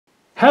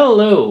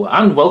Hello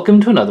and welcome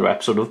to another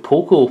episode of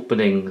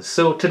PokeOpenings.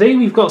 So today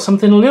we've got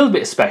something a little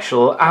bit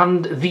special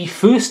and the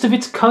first of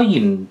its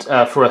kind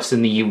for us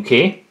in the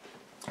UK.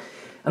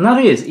 And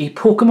that is a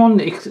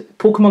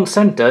Pokemon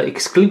Center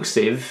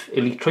exclusive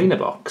Elite Trainer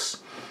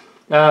box.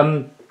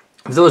 For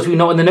those of you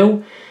not in the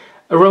know,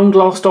 around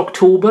last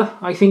October,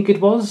 I think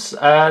it was,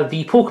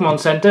 the Pokemon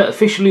Center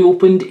officially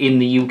opened in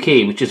the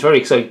UK, which is very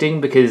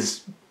exciting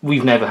because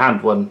we've never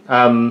had one.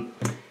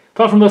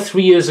 Apart from about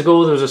 3 years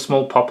ago, there was a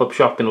small pop-up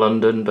shop in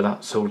London, but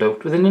that sold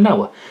out within an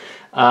hour.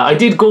 I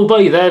did go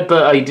by there,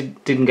 but I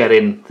didn't get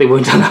in. They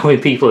weren't allowing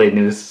people in,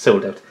 it was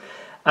sold out.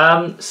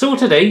 So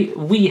today,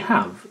 we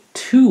have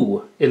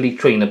 2 Elite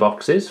Trainer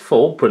boxes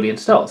for Brilliant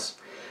Stars.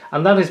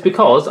 And that is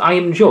because I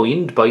am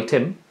joined by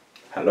Tim.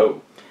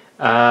 Hello.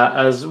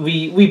 As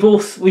we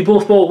both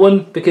bought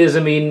one, because, I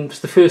mean, it's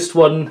the first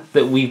one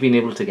that we've been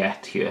able to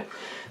get here.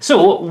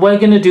 So, we're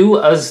going to do,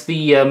 as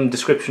the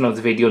description of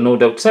the video no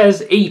doubt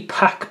says, a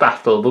pack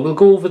battle, but we'll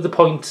go over the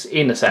points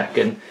in a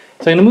second.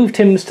 So I'm going to move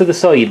Tim's to the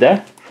side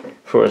there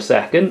for a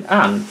second,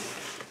 and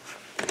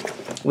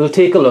we'll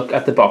take a look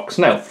at the box.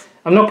 Now,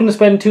 I'm not going to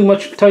spend too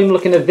much time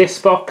looking at this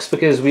box,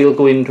 because we'll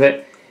go into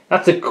it.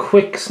 That's a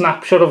quick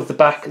snapshot of the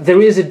back.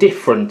 There is a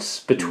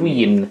difference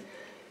between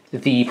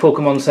the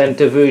Pokemon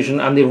Center version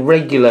and the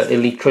regular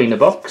Elite Trainer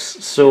box,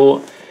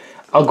 so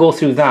I'll go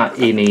through that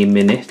in a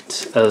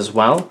minute as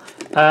well.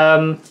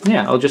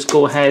 Yeah, I'll just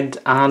go ahead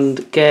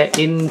and get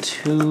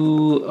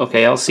into...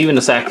 Okay, I'll see you in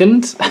a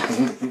second.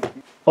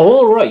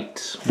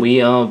 Alright,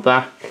 we are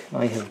back.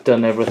 I have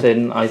done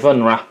everything. I've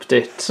unwrapped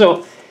it.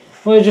 So,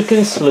 we're just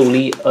going to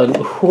slowly...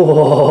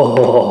 Oh,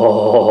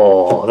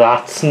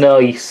 that's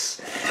nice.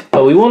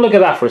 But we won't look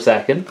at that for a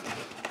second,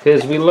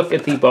 because we look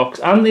at the box,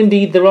 and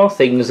indeed there are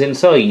things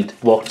inside.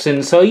 What's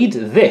inside?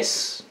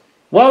 This.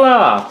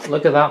 Voila!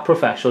 Look at that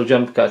professional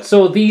jump cut.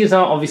 So these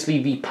are obviously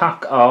the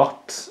pack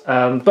art,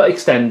 but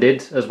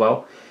extended as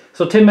well.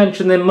 So Tim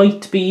mentioned there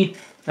might be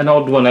an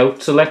odd one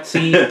out, so let's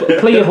see.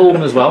 Play at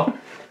home as well.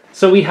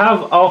 So we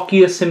have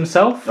Arceus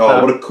himself.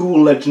 Oh, what a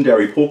cool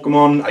legendary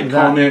Pokemon,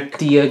 iconic. That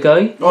deer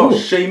guy. Oh,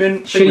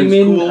 Shaman.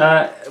 Shaman.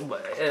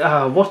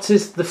 Cool. What's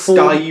the form?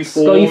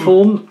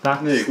 Skyform.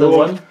 That's the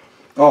one.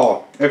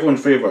 Oh,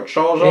 everyone's favourite,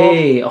 Charizard.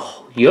 Hey,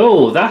 oh,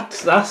 yo,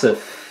 that's a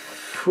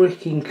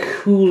freaking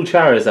cool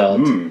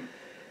Charizard.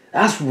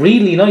 That's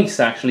really nice,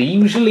 actually.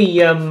 Usually,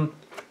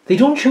 they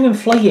don't show him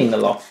flying a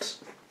lot.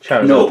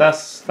 Charizard. No,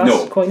 that's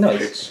quite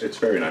nice. It's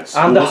very nice.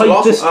 And the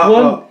heightest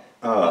one.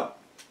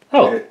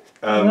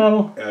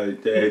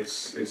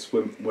 It's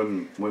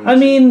when. I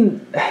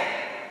mean,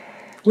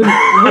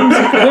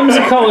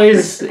 Whimsicott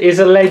is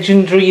a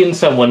legendary in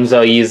someone's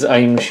eyes,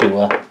 I'm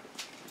sure.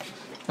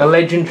 A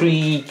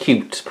legendary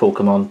cute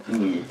Pokemon.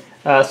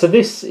 So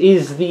this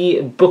is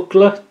the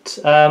booklet.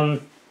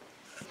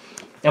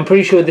 I'm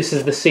pretty sure this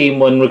is the same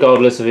one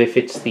regardless of if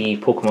it's the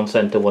Pokemon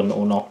Center one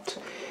or not.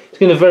 Just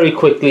going to very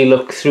quickly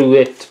look through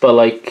it, but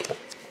like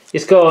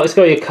it's got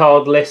your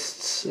card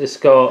lists, it's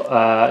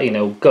got you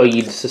know,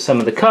 guides to some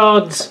of the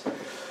cards.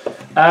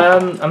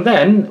 And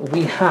then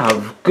we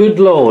have, good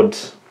lord,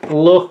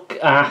 look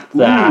at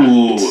that.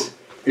 Ooh,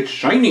 it's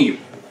shiny.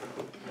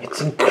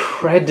 It's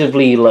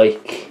incredibly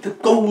like... The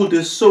gold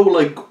is so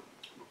like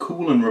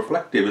cool and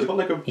reflective. It's got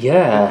like a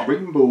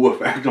rainbow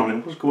effect on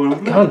it. What's going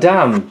on there? God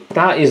damn,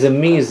 that is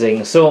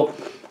amazing. So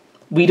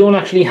we don't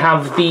actually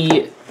have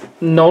the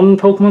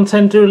non-Pokemon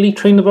Center Elite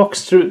Trainer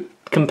box to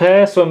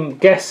compare, so I'm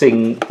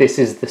guessing this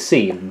is the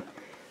same.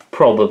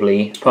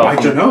 Probably. I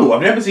don't know.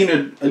 I've never seen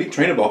an Elite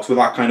Trainer box with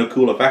that kind of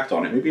cool effect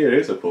on it. Maybe it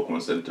is a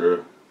Pokemon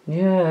Center.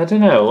 Yeah, I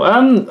don't know.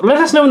 Let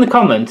us know in the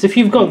comments if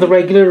you've got the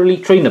regular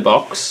Elite Trainer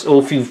box,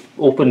 or if you've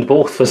opened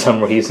both for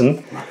some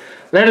reason.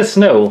 Let us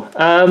know.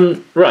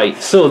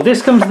 Right, so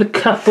this comes with a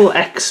couple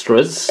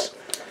extras.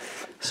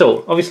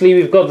 So, obviously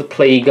we've got the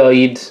play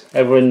guide.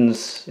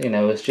 Everyone's, you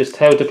know, it's just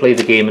how to play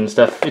the game and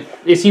stuff.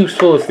 It's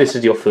useful if this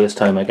is your first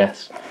time, I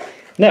guess.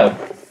 Now,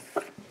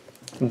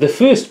 the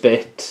first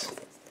bit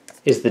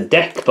is the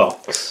deck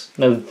box.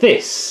 Now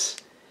this,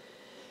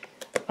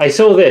 I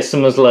saw this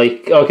and was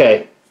like,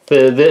 okay,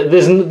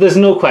 there's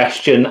no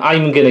question,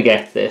 I'm going to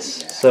get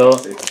this. So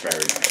it's very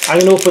nice. I'm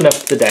going to open up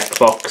the deck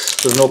box.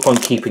 There's no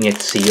point keeping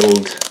it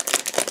sealed.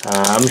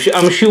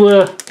 I'm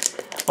sure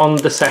on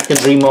the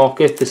secondary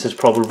market this is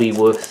probably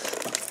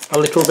worth a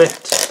little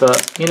bit,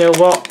 but you know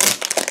what?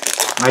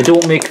 I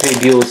don't make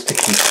videos to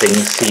keep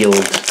things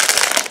sealed.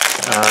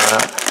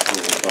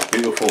 That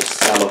beautiful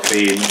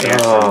cellophane.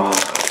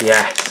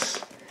 Yes.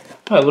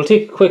 Alright, we'll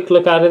take a quick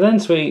look at it then.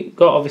 So we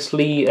got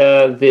obviously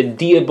the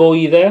Deer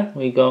Boy there.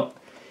 We got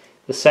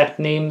the set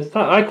names.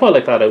 I quite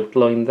like that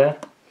outline there.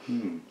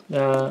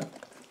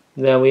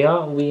 There we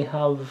are. We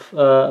have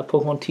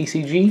Pokemon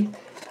TCG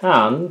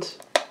and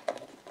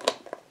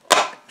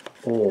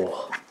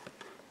oh,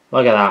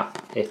 look at that!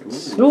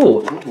 It's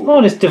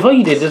and it's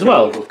divided as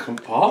well. Little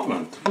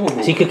compartment.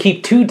 So you could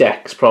keep 2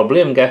 decks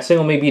probably. I'm guessing,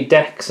 or maybe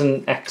decks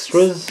and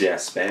extras. Yeah,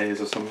 spares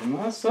or something.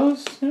 That's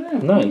yeah.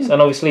 Nice, and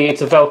obviously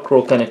it's a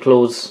Velcro kind of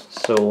close.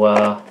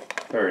 So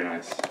very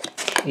nice.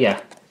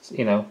 Yeah,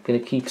 you know, going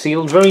to keep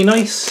sealed. Very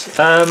nice.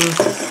 I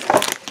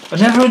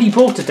never really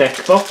bought a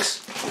deck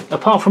box,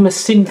 apart from a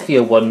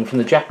Cynthia one from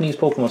the Japanese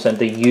Pokemon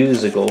Center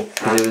years ago.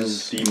 And it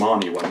was the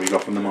Marnie one we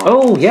got from the Marnie.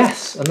 Oh,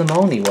 yes, and the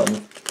Marnie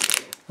one.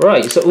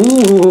 Right, so,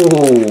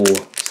 ooh,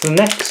 so the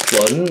next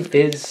one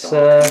is,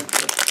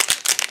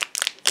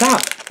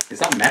 that. Is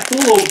that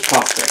metal or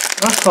plastic?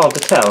 That's hard to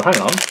tell, hang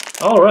on.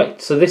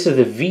 Alright, so this is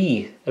a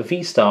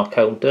V-star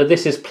counter.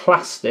 This is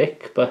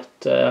plastic, but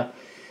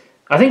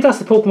I think that's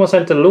the Pokemon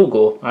Center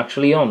logo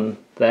actually on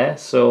there,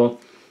 so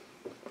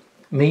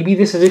maybe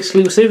this is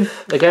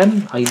exclusive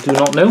again, I do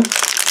not know.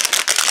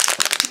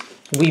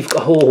 We've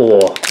got,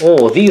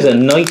 oh, these are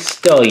nice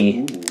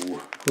die.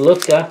 Ooh.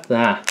 Look at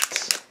that.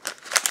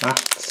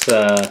 That's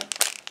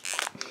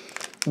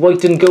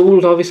white and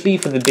gold obviously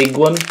for the big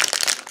one,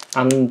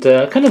 and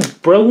kind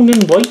of brown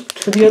and white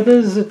for the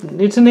others.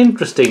 It's an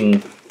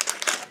interesting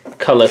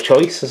colour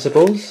choice, I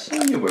suppose.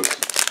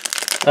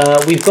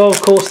 We've got,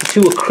 of course, the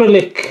two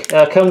acrylic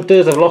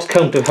counters. I've lost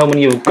count of how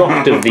many you've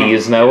got of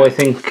these now. I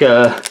think,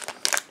 but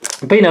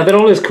you know, they're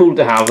always cool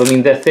to have. I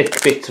mean, they're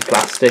thick bits of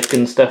plastic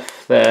and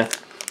stuff. They're,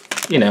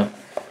 you know,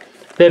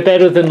 they're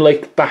better than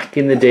like back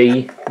in the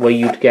day where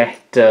you'd get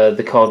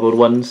the cardboard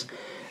ones.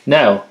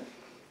 Now,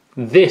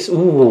 this,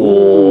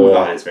 ooh,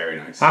 that is very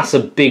nice. That's a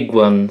big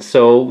one.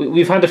 So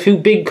we've had a few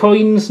big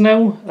coins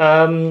now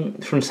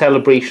from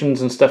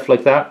celebrations and stuff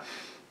like that.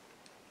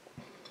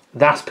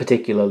 That's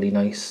particularly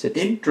nice.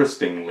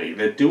 Interestingly,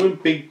 they're doing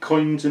big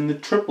coins in the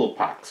triple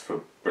packs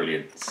for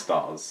Brilliant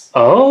Stars.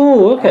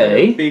 Oh, okay. I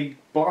had a big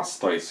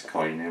Blastoise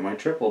coin in my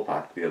triple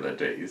pack the other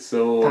day,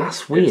 so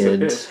that's weird. It's a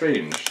bit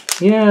strange.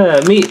 Yeah,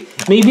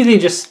 maybe they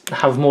just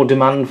have more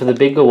demand for the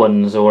bigger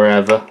ones or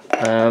whatever.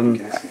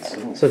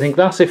 So I think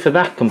that's it for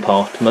that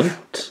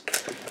compartment.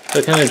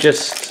 So kind of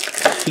just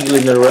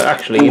feeling the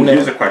actually. You know,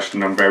 here's a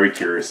question I'm very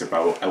curious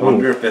about. I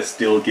wonder if they're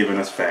still giving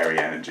us fairy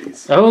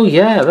energies. Oh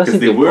yeah, that's a good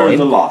point. Because they were in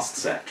the last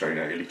set,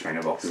 Elite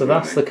Trainer boxes. So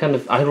that's the kind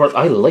of I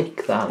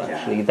like that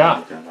actually.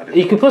 Yeah, that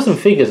you could put some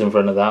figures in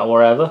front of that or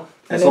whatever.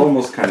 It's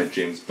almost kind of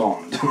James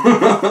Bond.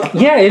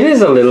 Yeah, it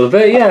is a little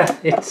bit. Yeah,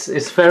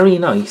 it's very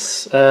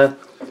nice.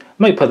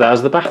 Might put that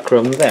as the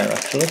background there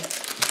actually.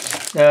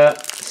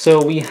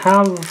 So we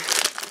have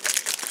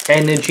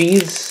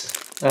energies.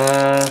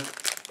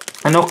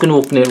 I'm not going to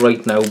open it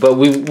right now, but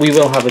we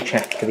will have a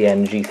check for the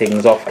energy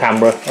things off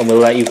camera, and we'll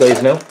let you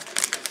guys know.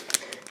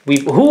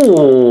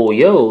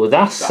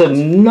 That's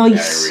some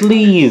nice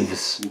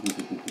sleeves.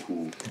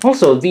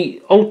 Also,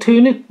 the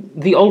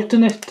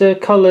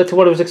alternate colour to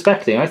what I was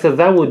expecting. I thought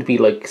that would be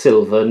like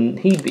silver and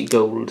he'd be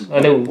gold. I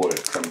know.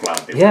 I'm glad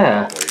they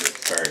yeah.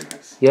 It's very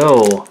nice.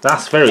 Yo,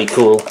 that's very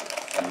cool.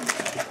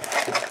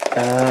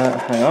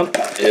 Hang on.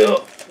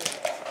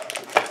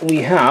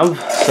 We have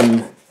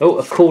some. Oh,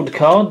 a code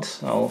card.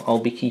 I'll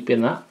be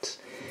keeping that.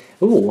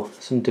 Oh,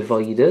 some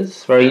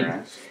dividers. Very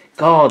nice.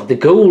 God, the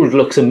gold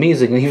looks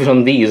amazing even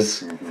on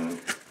these.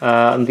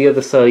 And the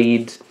other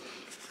side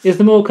is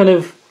the more kind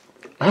of.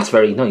 That's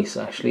very nice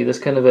actually. There's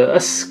kind of a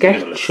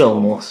sketch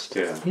almost.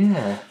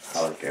 Yeah.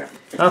 I like it.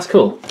 That's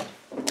cool.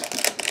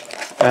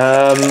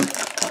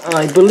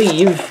 I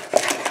believe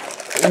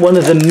one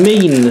of the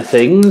main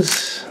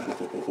things,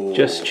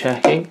 just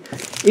checking,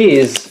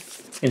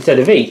 is instead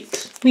of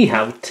 8, we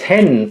have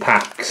 10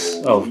 packs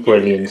of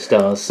Brilliant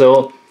Stars.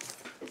 So,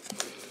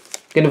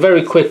 going to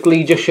very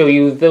quickly just show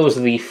you those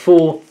are the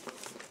 4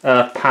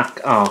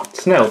 pack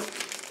arts. Now,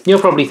 you're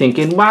probably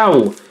thinking,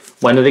 wow,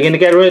 when are they going to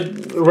get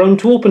around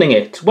to opening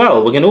it?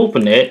 Well, we're going to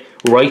open it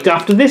right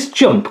after this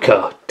jump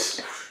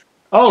cut.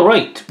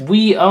 Alright,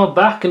 we are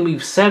back and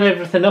we've set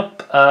everything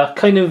up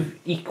kind of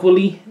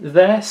equally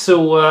there.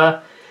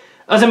 So,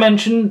 as I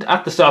mentioned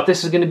at the start,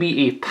 this is going to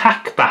be a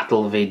pack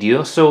battle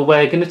video. So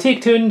we're going to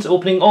take turns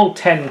opening all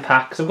 10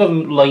 packs. I've got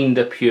them lined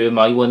up here,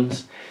 my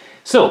ones.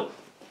 So,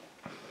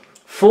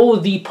 for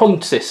the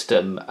point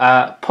system,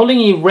 pulling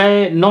a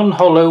rare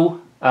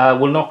non-hollow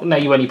will not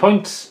net you any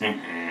points.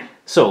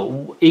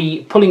 So,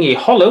 pulling a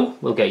hollow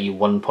will get you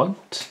 1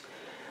 point.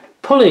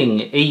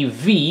 Pulling a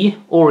V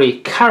or a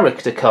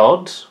character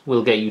card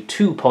will get you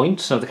 2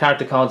 points. Now the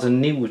character cards are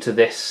new to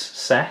this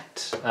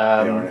set.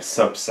 They're in a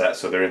subset,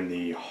 so they're in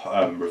the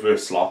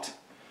reverse slot.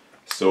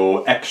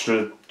 So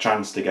extra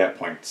chance to get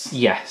points.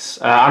 Yes,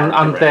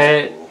 and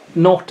they're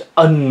not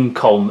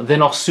uncommon. They're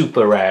not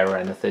super rare or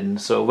anything.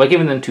 So we're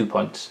giving them 2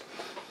 points.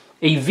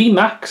 A V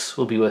Max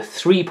will be worth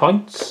 3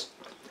 points.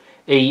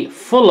 A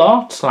full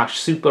art /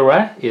 super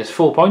rare is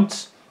 4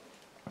 points.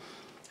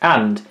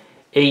 And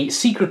a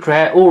secret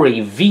rare or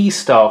a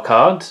V-star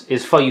card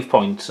is 5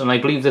 points, and I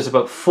believe there's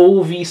about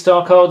 4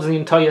 V-star cards in the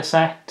entire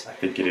set. I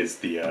think it is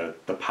the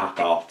pack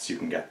arts you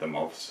can get them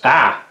of. So.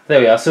 Ah, there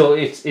we are. So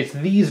it's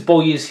these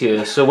boys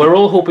here. So we're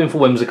all hoping for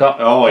Whimsicott.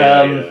 Oh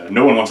yeah.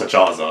 No one wants a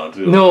Charizard.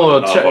 No,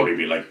 that'll probably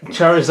be like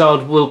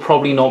Charizard will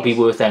probably not be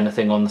worth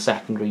anything on the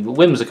secondary, but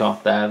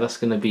Whimsicott there, that's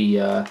going to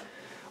be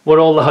what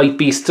all the hype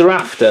beasts are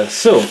after.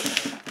 So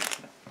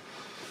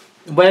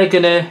we're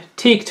going to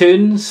take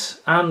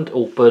turns and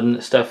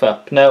open stuff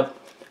up. Now,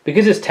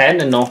 because it's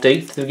 10 and not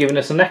 8, they've given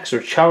us an extra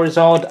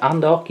Charizard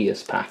and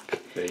Arceus pack.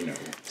 They know.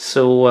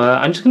 So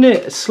I'm just going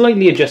to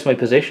slightly adjust my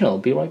position. I'll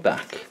be right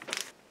back.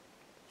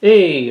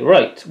 Hey,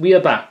 right, we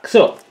are back.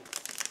 So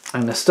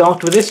I'm going to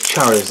start with this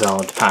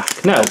Charizard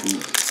pack. Now,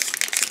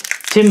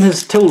 Tim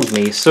has told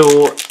me,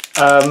 so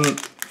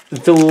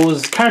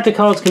those character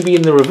cards can be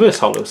in the reverse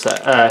holo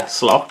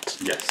slot.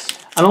 Yes.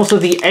 And also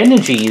the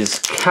energies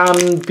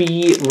can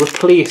be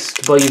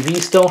replaced by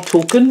V-Star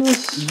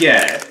tokens.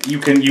 Yeah,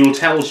 you'll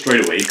tell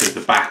straight away because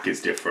the back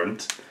is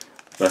different.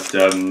 But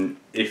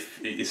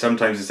if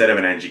sometimes instead of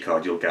an energy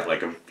card, you'll get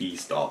like a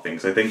V-Star thing.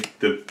 So I think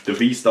the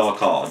V-Star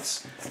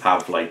cards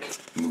have like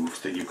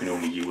moves that you can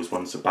only use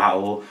once a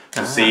battle.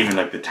 So same in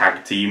like the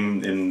tag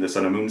team in the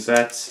Sun and Moon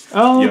sets.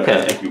 Oh,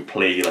 okay. You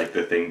play like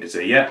the thing to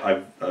say, yeah,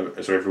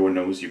 so everyone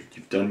knows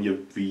you've done your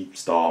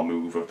V-Star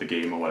move of the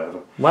game or whatever.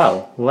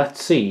 Well,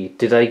 let's see.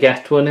 Did I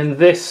get one in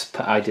this?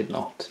 I did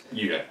not.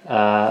 Yeah.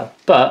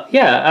 But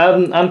yeah,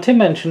 and Tim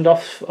mentioned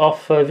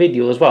off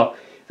video as well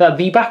that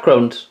the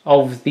background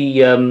of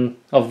the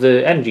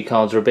energy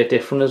cards are a bit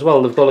different as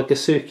well. They've got like a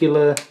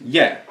circular...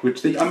 Yeah,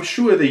 which I'm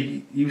sure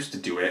they used to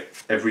do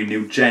it every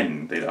new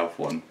gen. They'd have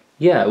one.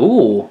 Yeah,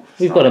 ooh,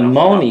 we've got a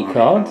Marnie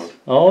card.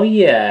 Oh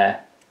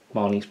yeah,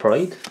 Marnie's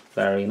Pride.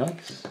 Very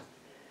nice.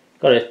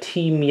 Got a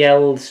Team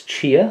Yell's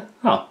Cheer.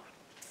 Oh,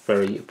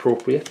 very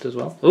appropriate as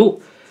well.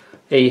 Ooh,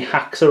 a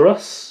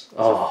Haxorus.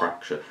 Oh,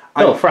 Fracture.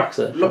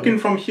 Fraxer. Looking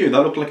from here,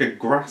 that looked like a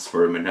grass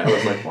for a minute. I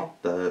was like,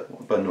 what the...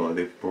 But no,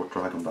 they've brought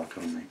Dragon back,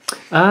 haven't they?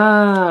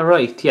 Ah,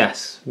 right,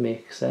 yes.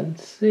 Makes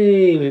sense.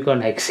 Hey, we've got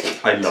an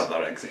Execute. I love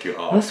that Execute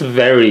art. That's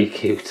very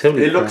cute.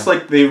 Holy It looks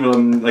like they've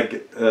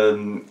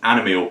anime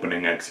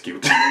opening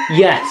Execute.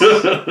 Yes.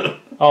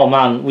 Oh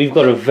man, we've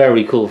got a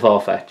very cool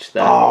Farfetch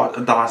there. Oh,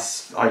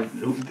 that's...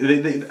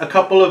 a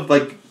couple of,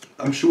 like...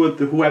 I'm sure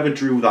whoever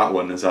drew that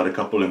one has had a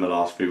couple in the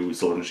last few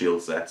Sword and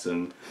Shield sets,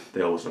 and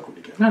they always look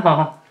really good.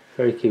 Oh,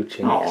 very cute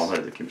Shinx. Oh,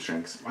 very cute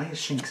Shinx. Why is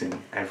Shinx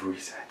in every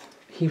set?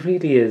 He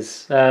really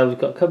is. We've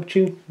got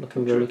Cubchoo,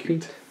 looking very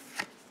cute.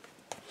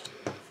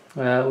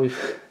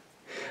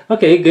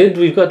 Okay, good.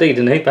 We've got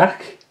Daytonite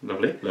back.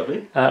 Lovely,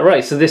 lovely.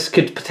 Right, so this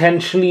could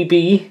potentially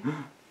be...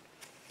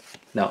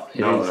 No,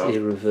 it is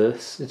a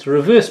reverse. It's a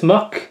reverse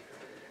muck.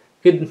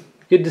 Good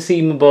to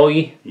see my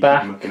boy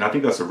back. And I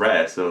think that's a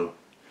rare, so...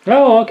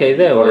 Oh, okay,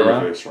 there we are.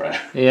 Reverse rare.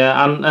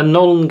 Yeah, and a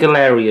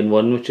non-Galarian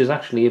one, which is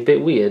actually a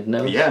bit weird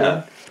now.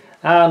 Yeah.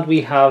 And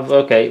we have,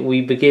 okay, we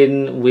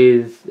begin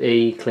with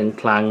a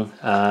Klinklang,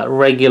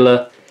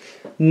 regular,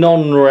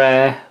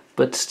 non-rare,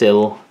 but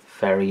still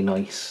very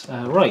nice.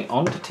 Right,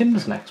 on to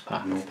Tim's next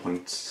pack. No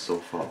points so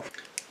far.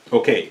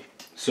 Okay,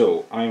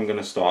 so I'm going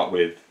to start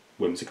with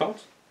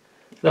Whimsicards.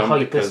 The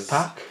Hypest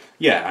pack?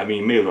 Yeah, I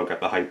mean, may as well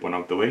get the hype one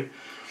out the way.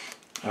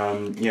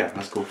 Yeah,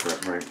 let's go for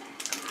it, right.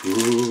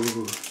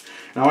 Ooh.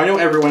 Now, I know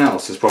everyone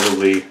else is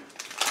probably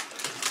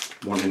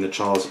wanting the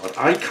Charizard.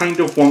 I kind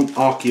of want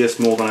Arceus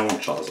more than I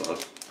want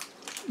Charizard.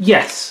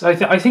 Yes,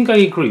 I think I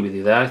agree with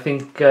you there. I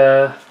think,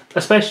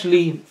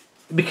 especially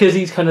because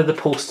he's kind of the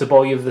poster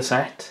boy of the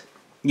set.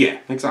 Yeah,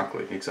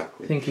 exactly. I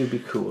think he'd be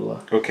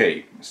cooler.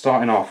 Okay,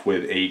 starting off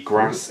with a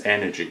Grass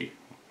Energy.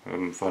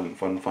 Fun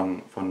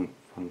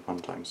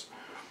times.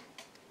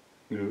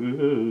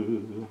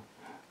 Ooh.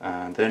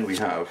 And then we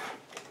have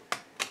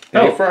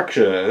a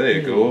Fracture. There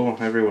you go.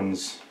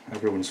 Everyone's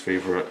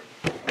favourite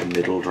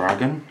middle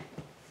dragon.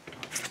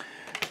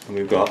 And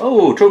we've got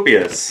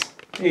Tropius.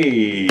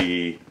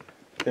 Hey,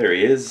 there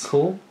he is.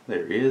 Cool.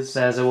 There he is.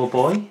 There's our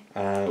boy.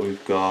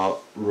 We've got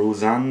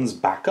Roseanne's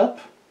Backup.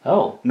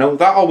 Oh. No,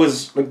 that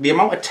always like the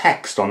amount of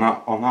text on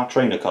that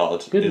trainer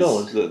card. Good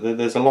lord.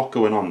 There's a lot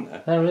going on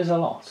there. There is a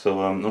lot.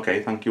 So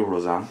okay, thank you,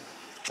 Roseanne.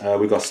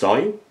 We've got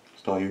Staryu.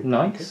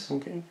 Nice.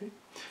 Okay.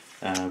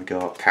 We've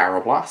got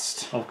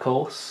Carablast. Of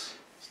course.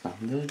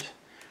 Standard.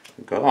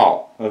 We've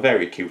got a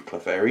very cute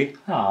Clefairy.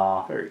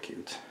 Ah. Very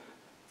cute.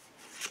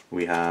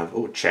 We have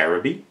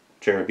Cherubi.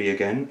 Cherubi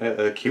again,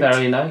 cute.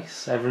 Very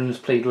nice. Everyone who's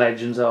played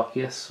Legends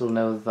Arceus will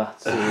know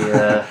that's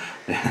a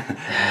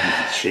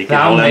shaking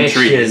all them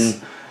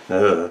trees.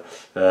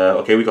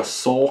 Okay, we got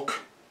Sork.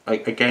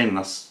 Again,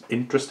 that's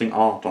interesting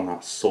art on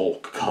that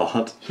Sork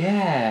card.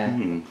 Yeah.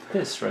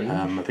 Bit strange.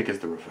 I think it's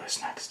the reverse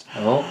next.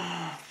 Oh.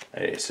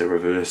 It's a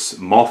reverse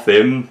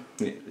Mothim.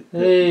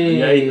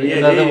 Hey,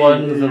 another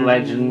one of the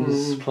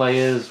Legends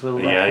players will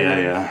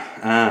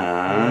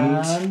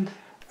And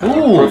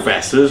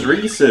Professor's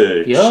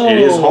Research. Yo, it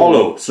is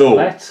hollow, so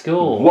let's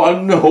go.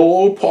 1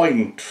 whole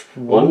point.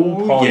 1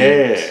 point.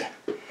 Yeah.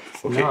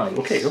 Okay,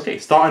 Nice. okay.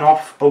 Starting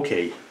off,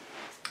 okay.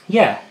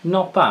 Yeah,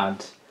 not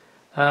bad.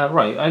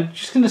 Right, I'm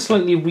just going to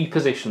slightly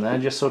reposition there,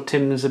 just so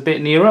Tim's a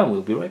bit nearer.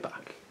 We'll be right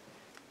back.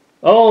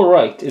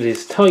 Alright, it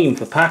is time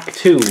for pack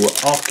 2,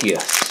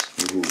 Arceus.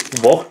 Ooh.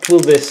 What will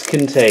this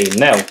contain?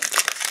 Now,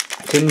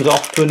 Tim's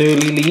off to an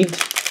early lead.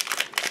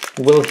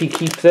 Will he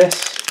keep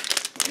this?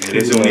 It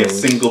is only a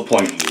single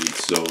point lead,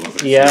 so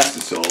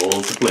it's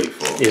all to play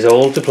for. Is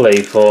all to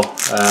play for.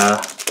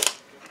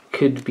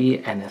 Could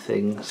be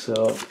anything.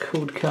 So,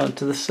 code card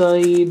to the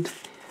side,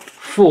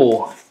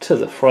 4 to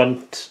the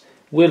front,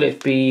 Will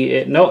it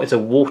be... No, it's a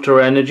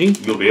water energy.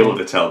 You'll be able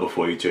to tell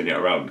before you turn it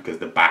around because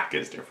the back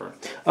is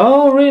different.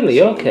 Oh, really?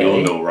 So okay.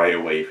 You'll know right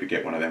away if you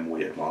get one of them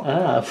weird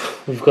markers.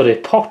 We've got a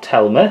pot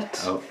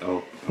helmet.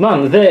 Oh.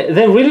 Man,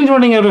 they're really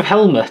running out of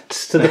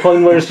helmets to the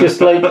point where it's just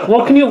like,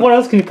 what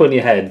else can you put on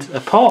your head? A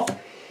pot?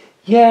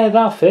 Yeah,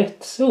 that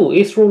fits. Oh,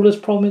 Ace Roller's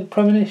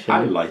Premonition.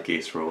 I like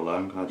Ace Roller.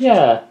 I'm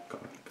glad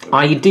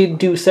I did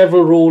do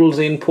several rolls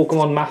in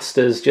Pokemon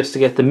Masters just to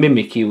get the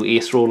Mimikyu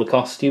Ace Roller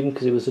costume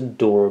because it was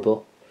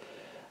adorable.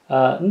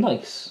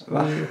 Nice.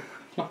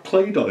 That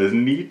Play-Doh is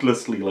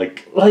needlessly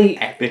like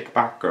epic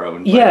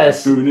background.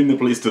 Yes. Burning the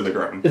place to the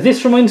ground.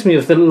 This reminds me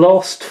of the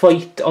lost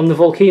fight on the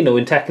volcano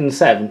in Tekken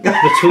 7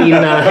 between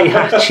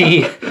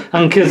Heihachi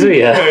and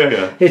Kazuya.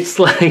 Yeah. It's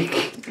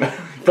like...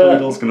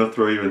 Play-Doh's going to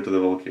throw you into the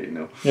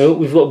volcano. No,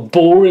 we've got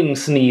Boring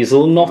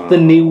Sneasel, not the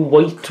new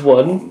white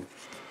one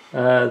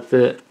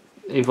that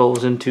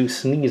evolves into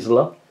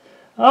Sneasler.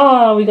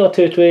 We got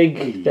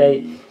Turtwig.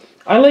 Hey.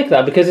 I like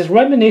that because it's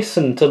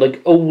reminiscent of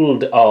like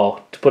old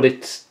art, but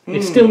it's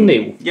still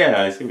new.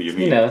 Yeah, I see what you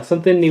mean. You know,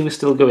 something new is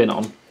still going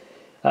on.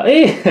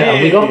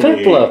 And we got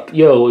Piplup.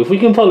 Yo, if we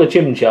can pull a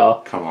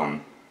Chimchar, come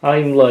on.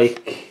 I'm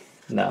like,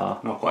 nah.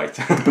 Not quite.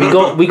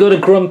 we got a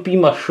Grumpy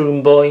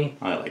Mushroom Boy.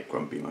 I like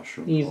Grumpy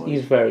Mushroom Boy.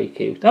 He's very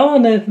cute. Oh,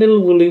 and a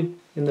little Wooloo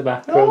in the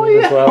background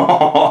as well.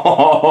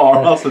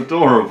 Oh, that's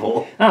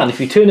adorable. And if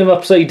you turn him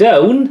upside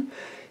down,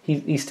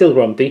 he's still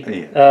grumpy.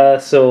 Yeah.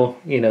 So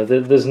you know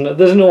there's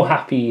no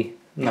happy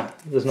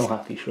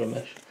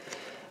Shroomish.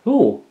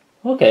 Oh,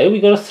 okay. We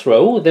got a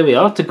throw. There we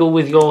are to go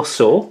with your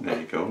saw. There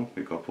you go.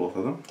 We got both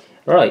of them.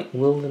 Right.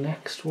 Will the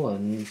next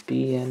one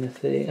be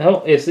anything?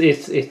 Oh, it's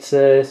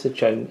a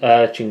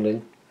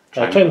Chingling.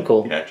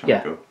 Chimco. Yeah, Chimco.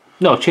 Yeah.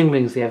 No,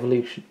 Chingling's the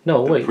evolution.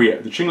 No, wait.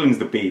 The Chingling's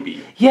the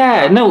baby.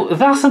 Yeah, no,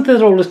 that's something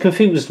that always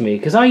confused me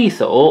because I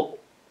thought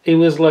it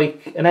was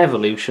like an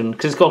evolution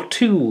because it's got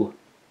two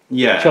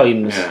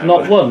chimes,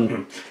 not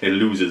one. It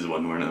loses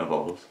one when it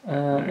evolves.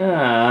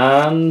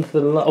 And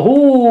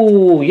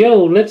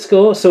let's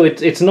go. So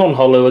it's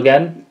non-hollow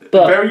again.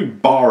 But very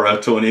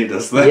Bara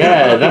Tornadoes there.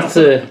 Yeah, that's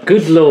a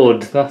good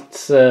lord.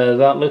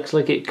 That looks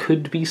like it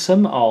could be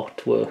some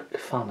artwork,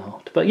 fan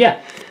art. But yeah,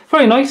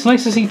 very nice.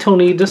 Nice to see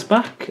Tornadoes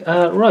back.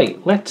 Right,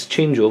 let's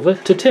change over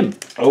to Tim.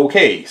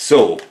 Okay,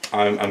 so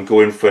I'm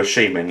going for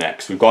Shaman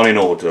next. We've gone in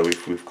order.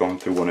 We've gone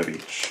through one of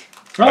each.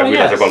 I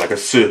realise I've got like a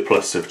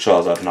surplus of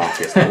Charizard and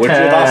Arceus now, which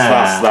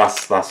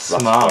that's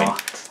smart. fine.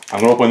 I'm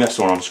going to open this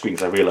one on screen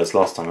because I realised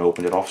last time I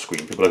opened it off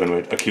screen, people are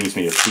going to accuse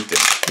me of cheating.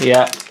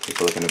 Yeah.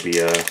 People are going to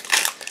be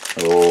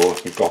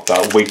we've got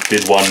that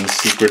weighted one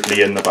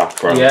secretly in the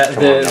background. Yeah,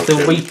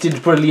 the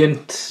weighted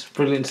Brilliant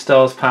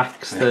Stars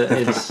packs that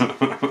is,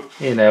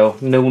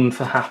 known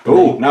for happening.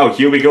 Oh, now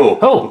here we go.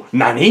 Oh,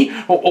 Nanny?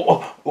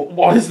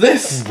 What is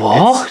this?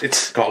 What?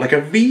 It's got like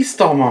a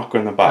V-star marker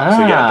in the back. So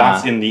yeah,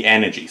 that's in the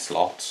energy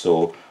slot,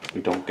 so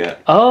we don't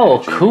get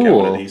energy, cool. we get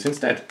one of these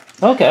instead.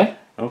 Okay.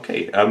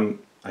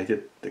 I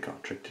did the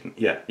card trick,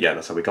 didn't I? Yeah,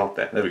 that's how we got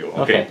there. There we go.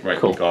 Okay, right,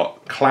 cool. We've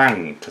got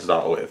Clang to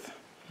start with.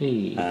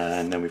 Hey.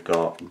 And then we've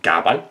got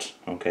Gabite.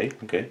 Okay.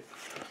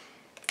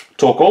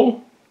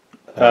 Torkoal.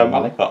 I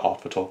like that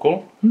art for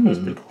Torkoal. That's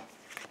pretty cool.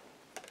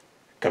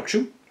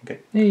 Gauchu. Okay.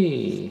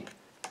 Hey.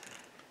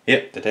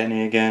 Yep,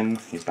 Dedenne again.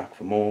 He's back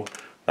for more.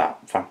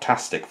 That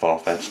fantastic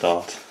far-fetched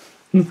art.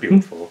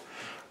 Beautiful.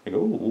 We go,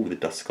 ooh, the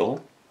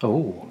Duskull.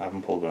 Oh. I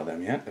haven't pulled one of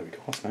them yet. There we go,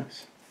 that's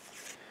nice.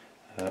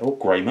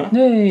 Grimer.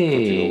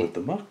 Hey. To go with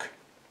the muck.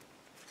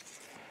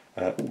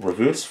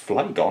 Reverse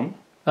Flygon.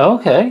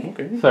 Okay.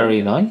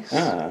 Very nice.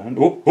 And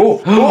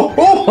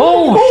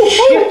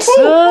shit,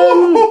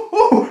 son!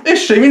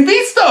 It's Shaman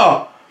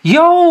V-Star!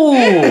 Yo!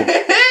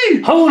 Hey!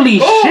 Holy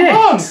shit!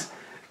 Man.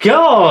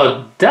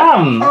 God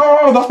damn!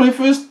 Oh, that's my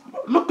first.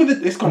 Look at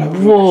it. It's got a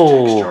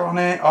texture on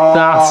it. Oh,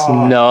 that's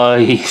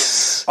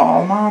nice.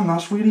 Oh man,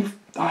 that's really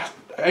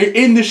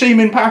in the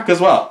Shaman pack as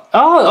well.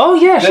 Oh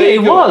yeah,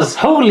 it was.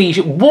 Holy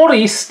shit! What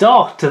a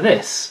start to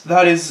this.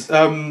 That is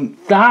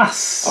That's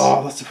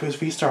that's the first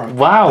V-Star.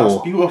 Wow.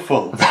 That's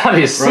beautiful. That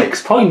is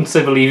 6 points,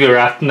 I believe you're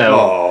at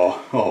now.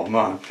 Oh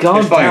man.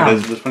 God it's fine.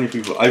 damn. There's plenty of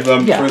people. I've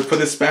for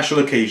this special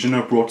occasion,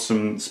 I brought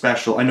some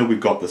special. I know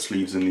we've got the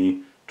sleeves in the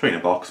trainer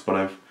box,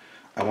 but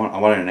I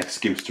wanted an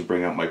excuse to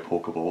bring out my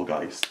Pokeball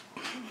guys.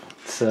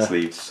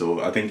 Sleeves, so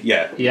I think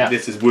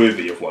this is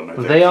worthy of one. I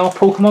think. They are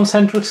Pokemon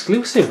Center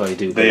exclusive, I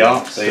do believe. They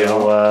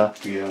are.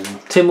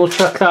 Tim will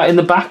chuck that in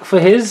the back for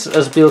his,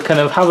 as we'll kind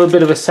of have a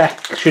bit of a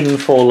section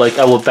for like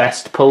our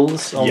best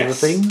pulls on the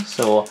thing.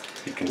 So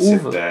you can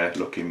sit there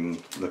looking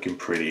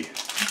pretty.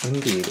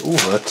 Indeed,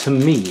 over to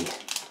me.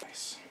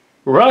 Nice.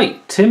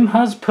 Right, Tim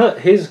has put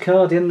his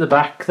card in the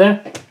back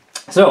there.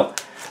 So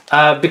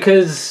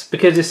because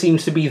it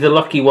seems to be the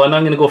lucky one,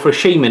 I'm going to go for a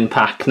Shaman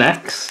pack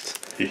next.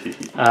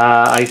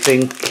 I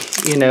think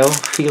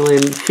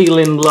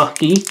feeling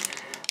lucky.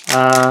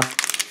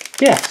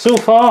 So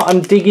far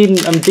I'm digging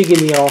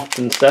the art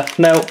and stuff.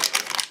 Now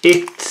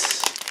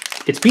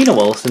it's been a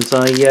while since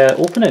I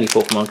opened any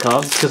Pokemon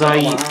cards because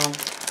I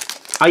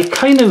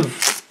kind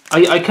of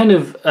I kind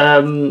of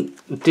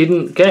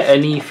didn't get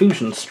any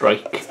Fusion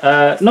Strike.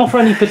 Not for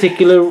any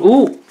particular...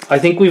 Oh, I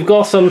think we've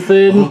got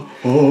something.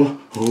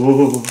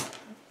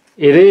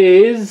 It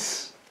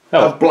is...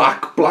 A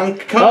black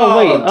blank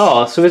card.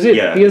 Oh wait, so is it?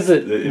 Yeah,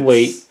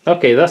 wait.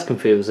 Okay, that's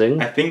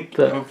confusing. I think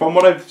from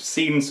what I've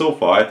seen so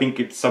far, I think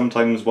it's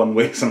sometimes one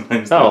way,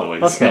 sometimes the other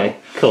way. Okay,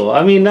 cool.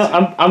 I mean,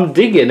 I'm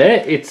digging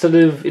it. It's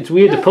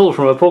weird to pull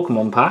from a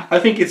Pokemon pack. I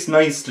think it's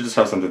nice to just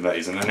have something that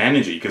isn't an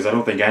energy, because I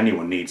don't think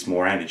anyone needs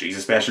more energies,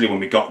 especially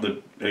when we got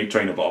the Elite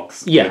Trainer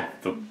box. Yeah,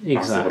 the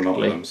exactly.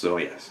 amount of them, so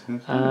yes.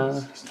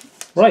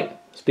 Right.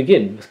 Let's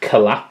begin with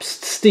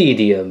Collapsed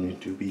Stadium.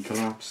 To be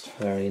collapsed.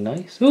 Very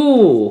nice.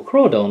 Ooh,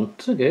 Crawdon.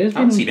 It's okay. I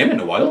haven't seen him in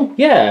a while.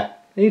 Yeah,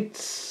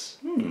 it's...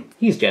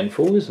 He's Gen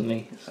 4, isn't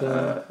he?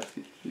 So...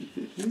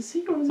 Is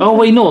he? Oh,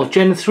 wait, no.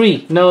 Gen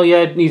 3. No,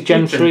 yeah, he's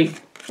Gen 3.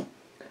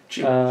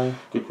 Good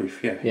grief,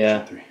 yeah.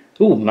 Yeah.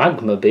 Ooh,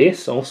 Magma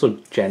Base. Also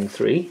Gen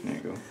 3. There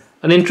you go.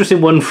 An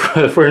interesting one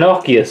for an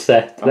Arceus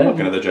set. I'm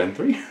looking at the Gen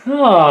 3.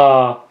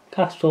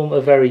 Castform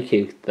are very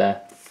cute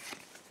there.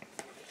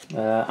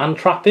 And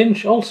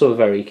Trapinch, also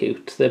very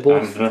cute. They're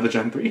both... And another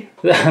Gen 3.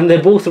 And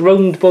they're both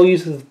round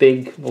boys with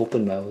big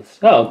open mouths.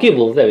 Oh,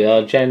 Gibble, there we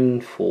are, Gen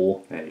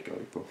 4. There you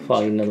go.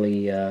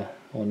 Finally,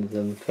 one of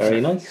them.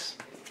 Very nice.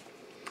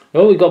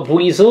 Oh, we got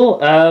Weasel.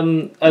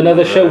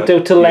 Another shout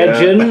out to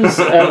Legends.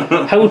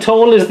 How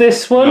tall is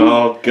this one?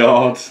 Oh,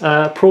 God.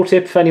 Pro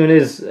tip, if anyone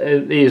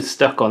is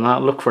stuck on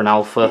that, look for an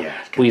alpha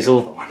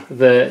Weasel.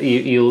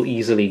 You'll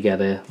easily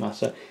get a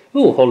master.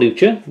 Oh,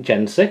 Holucha,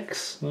 Gen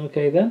 6.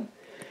 Okay, then.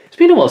 It's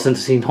been a while since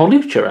I've seen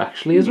Holucha,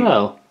 actually, as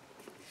well.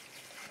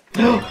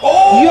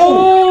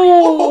 Yo!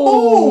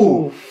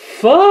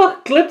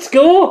 Fuck, let's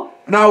go!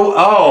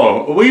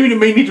 Now, we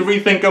may need to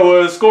rethink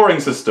our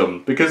scoring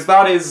system, because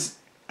that is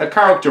a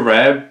character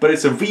rare, but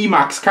it's a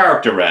VMAX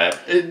character rare.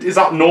 Is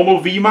that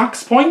normal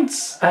VMAX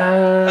points?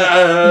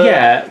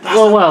 Yeah. That's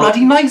a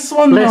bloody nice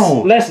one,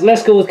 though.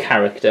 Let's go with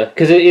character,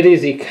 because it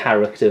is a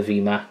character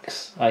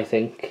VMAX, I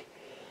think.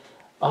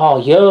 Oh,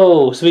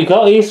 yo! So we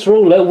got Ace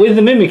Roller with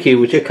the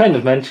Mimikyu, which I kind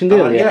of mentioned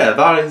earlier. Yeah,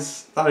 that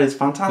is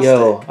fantastic.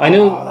 Yo, I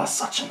know. Oh, that's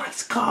such a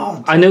nice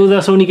card. I know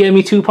that's only gave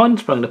me 2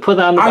 points, but I'm gonna put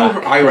that on the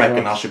back. I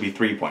reckon that should be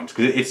 3 points,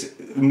 because it's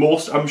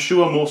I'm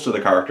sure most of the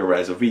character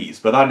rares are V's,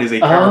 but that is a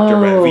character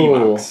rare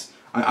VMAX.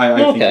 I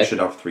think you should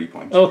have 3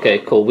 points. Okay,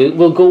 cool.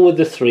 We'll go with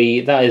the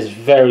 3. That is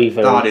very,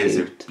 very That cute. is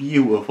a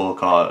beautiful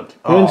card.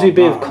 Reminds me a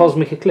bit of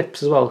Cosmic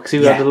Eclipse as well, because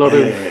you had a lot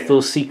of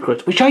those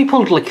secrets, which I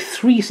pulled like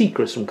 3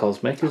 secrets from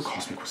Cosmic.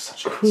 Cosmic was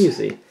such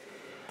crazy.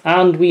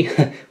 And we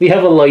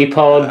have a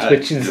Lipod,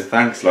 which is...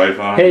 Thanks,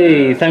 Lipod.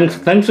 Hey,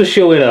 thanks for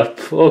showing up.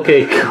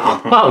 Okay,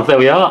 cool. Well, there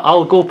we are.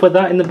 I'll go put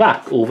that in the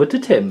back. Over to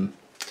Tim.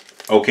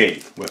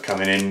 Okay, we're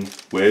coming in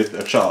with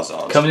a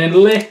Charizard. Coming in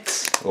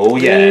lit. Oh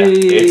yeah,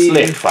 it's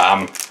lit,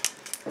 fam.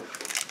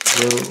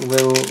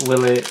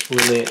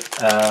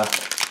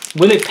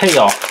 Will it pay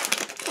off?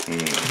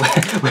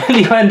 Will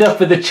you end up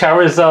with a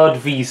Charizard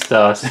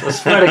V-Stars? I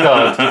swear to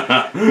God,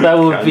 that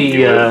would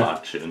be.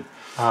 That's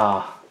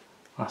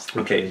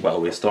the dream.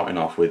 Well, we're starting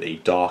off with a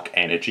Dark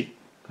Energy.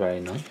 Very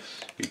nice.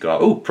 We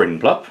got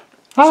Prinplup.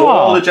 So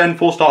all the Gen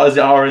 4 starters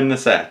are in the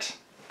set.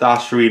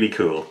 That's really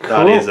cool.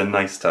 That is a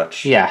nice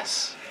touch.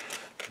 Yes.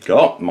 We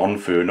got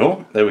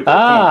Monferno. There we go.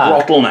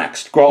 Grottle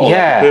next. Grottle.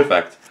 Yeah.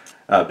 Perfect.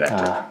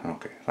 Better.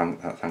 Okay.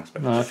 Thanks,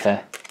 Better.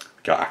 Okay.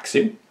 We got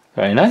Axew.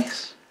 Very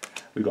nice.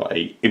 We got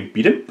a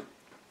Impidimp.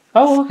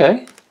 Oh,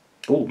 okay.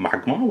 Oh,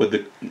 Magmar with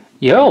the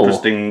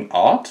interesting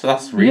art.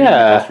 That's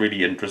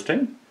really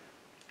interesting.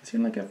 Is he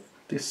like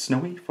this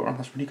snowy form?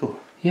 That's really cool.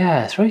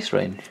 Yeah, it's very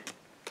strange.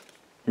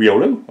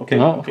 Riolu. Okay.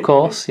 Of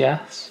course,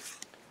 yes.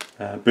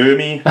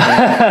 Burmy.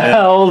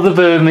 All the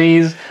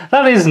Burmese.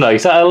 That is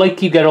nice. I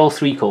like you get all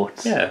 3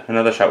 coats. Yeah,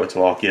 another shout out to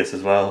Arceus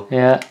as well.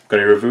 Yeah.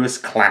 Got a Reverse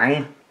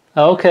Clang.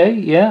 Okay,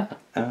 yeah.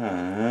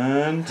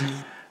 And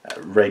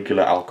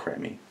regular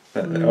Alcremie.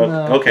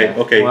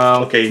 Okay.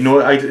 Wow. Okay. No,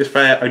 it's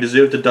fair. I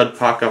deserved a dud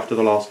pack after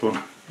the last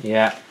one.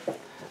 Yeah.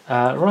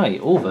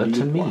 Right, over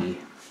to me.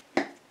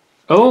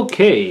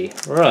 Okay,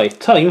 right.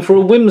 Time for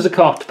a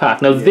Whimsicott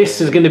pack. Now this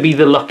is going to be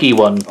the lucky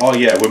one. Oh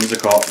yeah,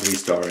 Whimsicott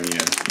V-Star in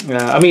the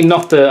end. I mean,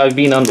 not the. I've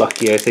been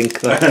unlucky. I think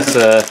that's.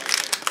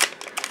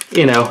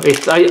 You know,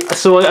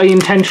 So I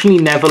intentionally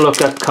never look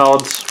at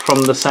cards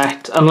from the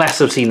set unless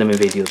I've seen them in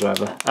videos or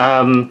whatever.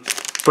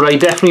 But I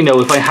definitely know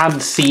if I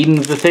had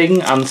seen the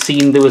thing and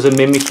seen there was a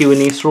Mimikyu and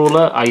Ace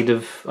Roller, I'd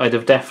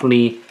have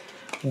definitely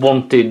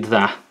wanted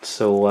that.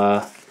 So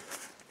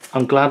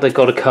I'm glad I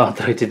got a card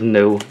that I didn't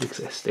know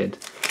existed.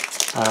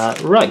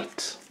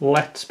 Right,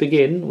 let's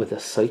begin with a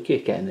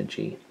Psychic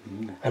Energy.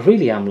 I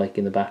really am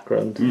liking the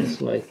background.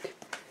 It's like,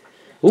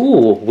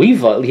 ooh,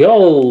 Weavile.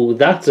 Yo,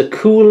 that's a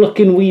cool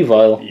looking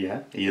Weavile.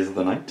 Yeah, he is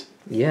the knight.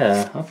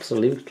 Yeah,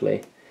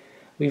 absolutely.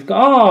 We've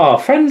got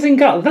Friends in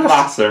Gal.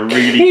 That's a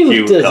really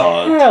cute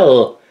card.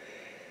 Hell.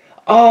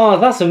 Oh,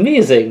 that's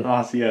amazing.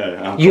 That's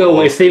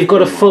Yo, if they've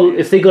got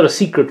a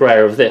secret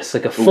rare of this,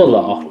 like a full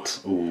art.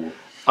 Ooh.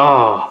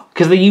 Ah,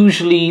 because they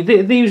usually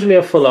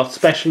have full art,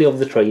 especially of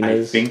the I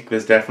trainers. think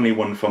there's definitely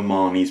one for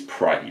Marnie's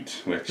Pride,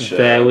 which...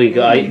 There we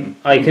go.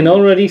 I can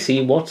already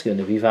see what's going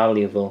to be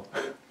valuable.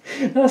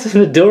 That's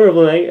an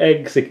adorable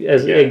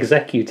executor.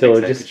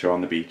 Executor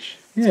on the beach.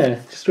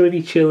 Just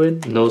really chilling.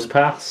 Nose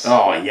pass.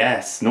 Oh,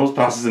 yes. Nose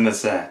pass is in the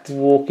set.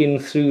 Walking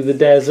through the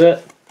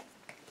desert.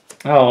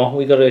 Oh,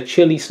 we got a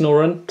chili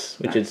Snorant,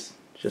 which is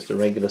just a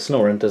regular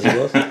Snorant, as it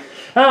was.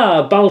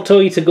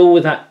 Baltoy to go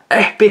with that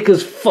epic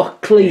as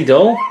fuck clay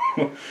doll.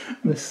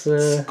 This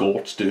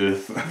Scorched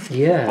earth.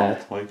 Yeah.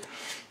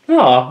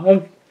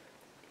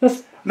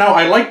 That's... Now,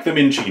 I like the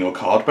Minchino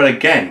card, but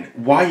again,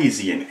 why is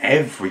he in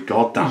every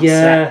goddamn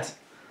set?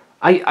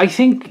 I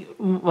think,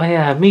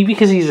 maybe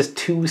because he's a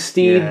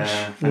two-stage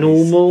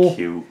normal. He's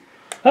cute.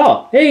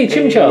 Oh, hey,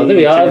 Chimchar, there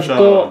we are. I've Chimchar.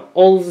 got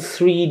all the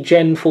 3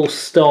 Gen 4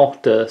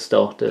 starters.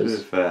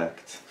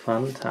 Perfect.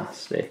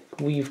 Fantastic.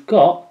 We've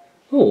got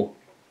a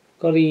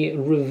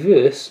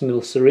reverse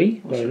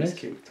Milcery. Very nice.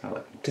 Cute. I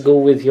like To go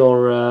with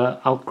your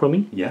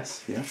Alchemy.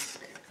 Yes.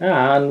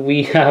 And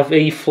we have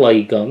a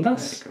Flygon.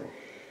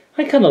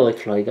 I kind of like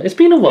Flygon. It's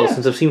been a while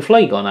since I've seen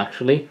Flygon,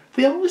 actually.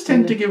 They always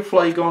tend to give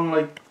Flygon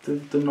like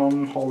the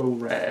non-hollow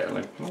rare.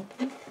 Like,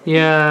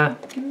 Yeah.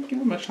 give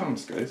them a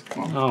chance, guys.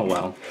 Come on. Oh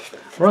well.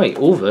 Right,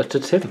 over to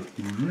Tim.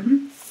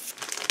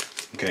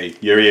 Okay,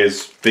 here he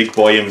is, big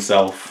boy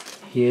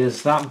himself.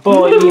 Here's that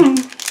boy.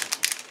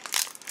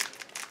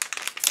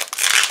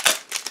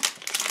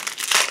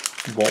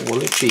 What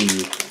will it be?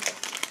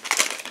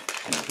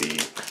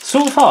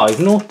 So far, I've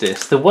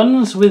noticed the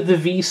ones with the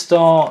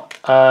V-Star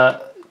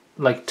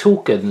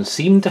tokens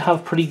seem to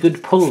have pretty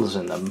good pulls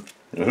in them.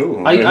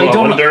 Oh, I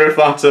wonder if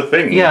that's a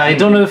thing. Yeah, I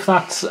don't know if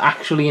that's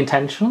actually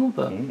intentional,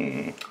 but...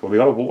 Well, we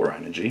got a water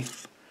energy.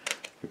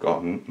 We've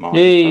got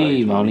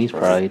Marnie's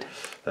Pride.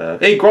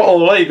 Hey,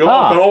 Grottle, there you go.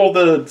 We've got all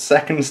the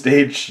second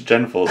stage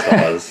Gen 4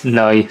 stars.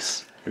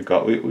 Nice. We've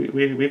got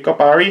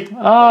Barry.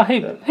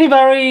 Hey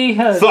Barry.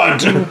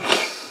 Thud.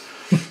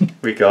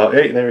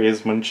 There he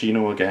is,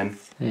 Munchino again.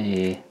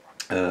 Hey.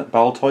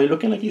 Baltoy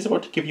looking like he's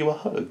about to give you a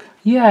hug.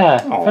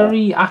 Yeah,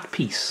 very at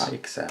peace. I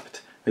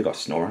accept. We got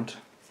Snorant.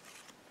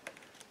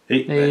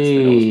 Hey, there's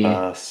the nose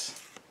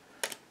pass.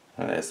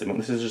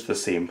 This is just the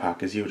same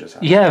pack as you just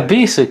had. Yeah,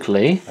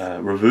 basically.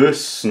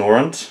 Reverse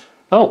Snorant.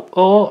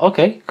 Oh,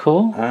 okay,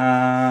 cool.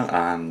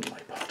 And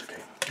Lightbot,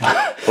 okay.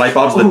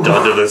 Lightbot's the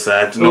dud of the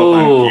set. No,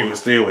 thank you.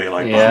 Stay away,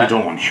 Lightbot. We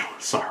don't want you.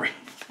 Sorry.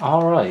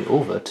 Alright,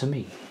 over to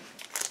me.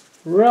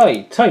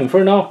 Right, time for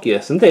an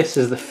Arceus, and this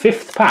is the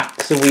 5th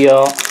pack, so we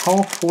are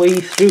halfway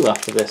through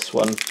after this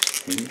one.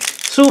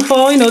 So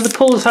far, the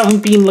pulls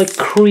haven't been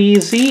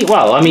crazy.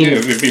 Well, I mean,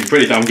 we've been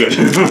pretty damn good.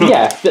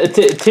 Yeah,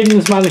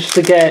 Tim's managed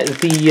to get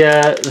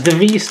the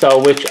V-Star,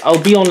 which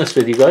I'll be honest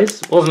with you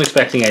guys, wasn't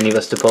expecting any of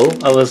us to pull.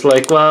 I was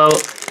like, well,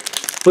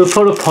 we'll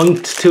put a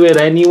point to it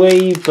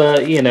anyway,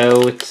 but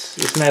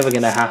it's never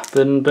gonna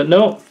happen. But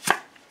no,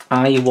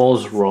 I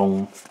was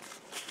wrong.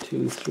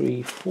 2,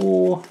 3,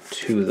 4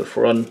 to the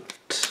front.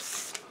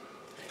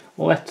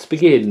 Let's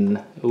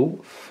begin. Oh,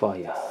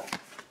 fire.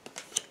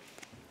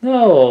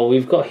 No,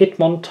 we've got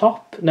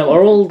Hitmontop. Now,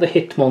 are all the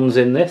Hitmons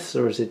in this,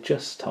 or is it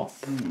just top?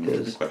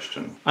 Good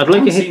question. I'd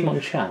like a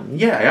Hitmonchan.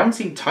 Yeah, I haven't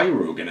seen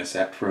Tyrogue in a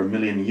set for a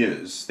million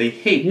years. They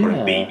hate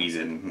putting babies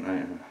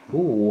in.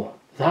 Ooh,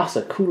 that's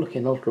a cool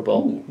looking Ultra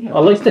Ball. Ooh, yeah, I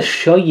like the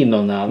shine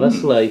on that. That's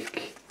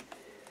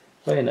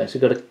very nice.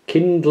 We've got a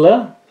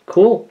Kindler.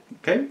 Cool.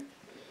 Okay.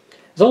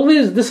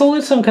 There's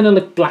always some kind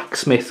of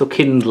blacksmith or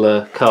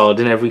Kindler card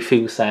in every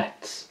few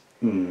sets.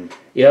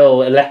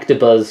 Yo,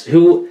 Electabuzz,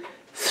 who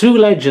through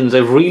Legends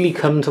I've really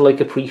come to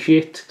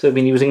appreciate, because I've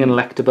been using an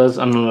Electabuzz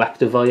and an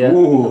Electivire.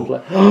 Ooh.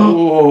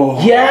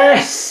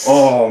 Yes!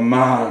 Oh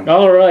man.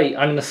 Alright,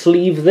 I'm gonna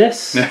sleeve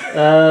this.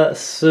 And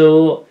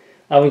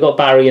we got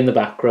Barry in the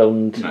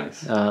background.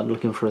 Nice.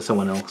 Looking for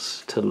someone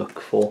else to look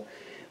for.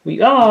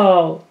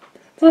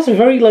 That's a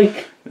very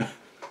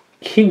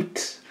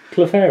cute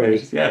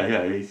Clefairy.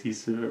 Yeah,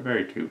 he's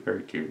very cute,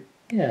 very cute.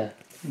 Yeah.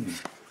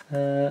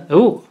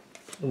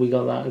 We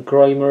got that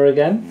Grimer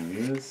again.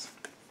 There he is.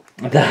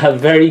 That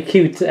very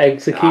cute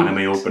Execute.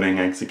 Anime opening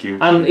Execute.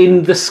 And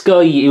in the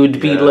sky it would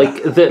be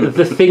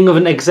the thing of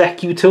an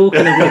Executor,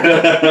 kind of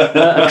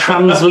a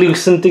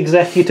translucent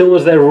Executor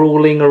as they're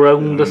rolling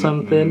around or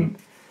something.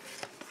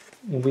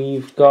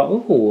 We've got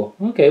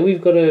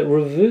we've got a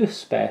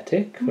reverse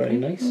Beartic, very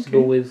nice to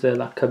go with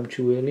that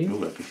Cubchoo earlier.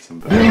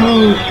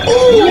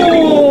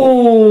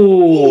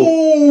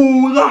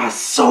 Oh, that's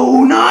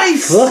so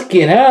nice!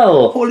 Fucking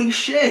hell! Holy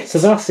shit! So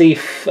that's a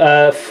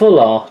full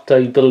art,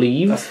 I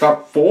believe. That's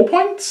got 4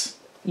 points?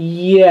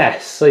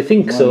 Yes, I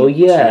think so.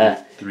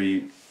 Yeah. 2,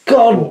 3.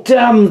 God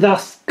damn,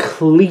 that's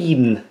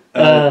clean.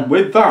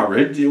 With that,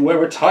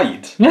 we're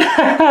tied.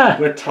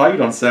 We're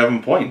tied on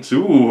 7 points.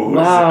 Ooh,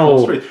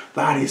 wow.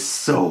 That is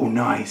so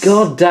nice.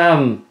 God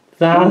damn.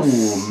 That's...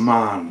 Ooh,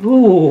 man.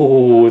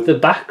 Ooh, the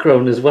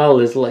background as well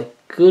is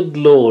good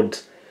lord.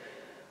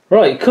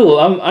 Right, cool.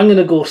 I'm going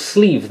to go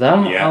sleeve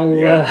that. Yeah,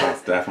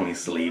 that's definitely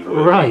sleeve.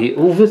 Right,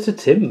 over to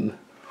Tim.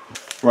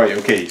 Right,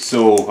 okay,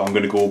 so I'm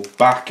going to go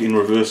back in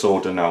reverse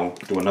order now.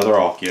 Do another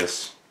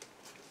Arceus.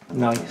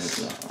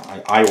 Nice.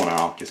 I want an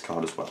Arceus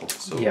card as well.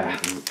 So yeah.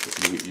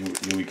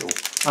 Here we go.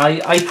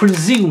 I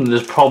presume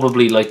there's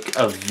probably like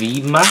a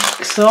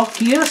VMAX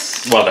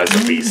Arceus? Well, there's a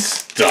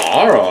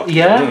V-Star Arceus.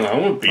 Yeah.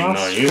 That would be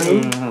nice.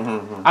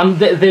 And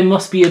there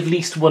must be at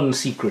least one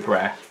secret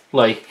rare.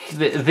 Like,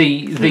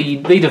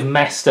 they'd have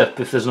messed up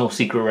if there's no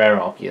secret rare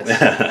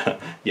Arceus.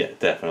 Yeah,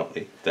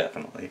 definitely.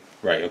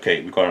 Right,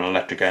 okay, we've got an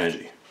electric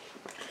energy.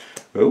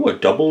 Oh, a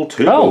double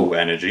turbo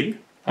energy.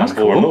 That's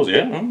four cool. of those,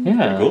 yeah.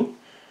 Yeah. Cool.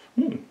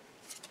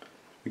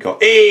 We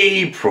got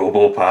a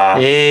Probopass.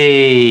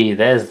 Hey,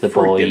 there's the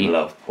boy. Freaking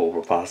love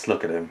Probopass.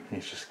 Look at him.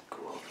 He's just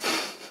cool.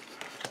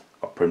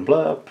 Got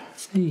Primblub.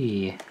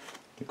 Hey.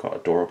 We've got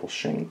adorable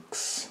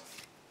Shinx.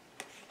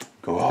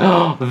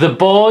 The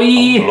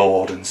boy! Our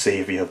Lord and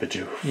Saviour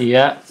Bidoof.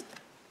 Yeah.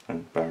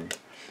 And Barry.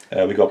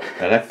 We got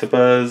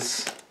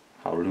Electabuzz.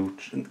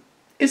 Howlucha.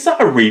 Is that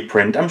a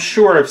reprint? I'm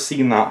sure I've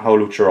seen that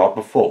Howlucha art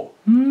before.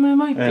 It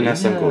might be.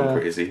 Unless I'm going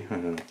crazy. I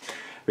don't know.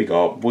 We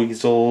got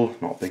Weasel.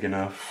 Not big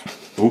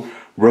enough. Ooh.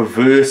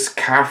 Reverse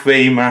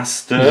Cafe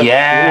Master.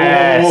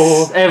 Yes!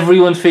 Oh.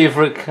 Everyone's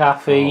favourite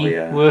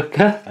cafe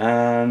worker.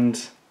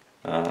 And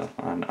a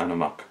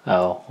Muck.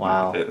 Oh,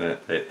 wow.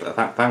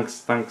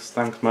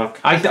 Thanks, Muck.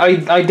 I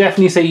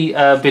definitely say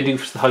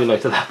Bidoof's the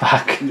highlight of that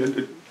pack.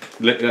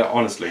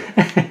 Honestly.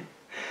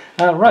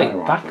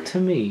 Right, back to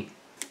me.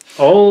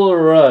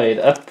 Alright,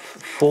 up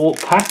for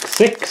pack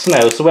 6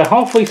 now. So we're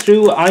halfway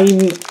through.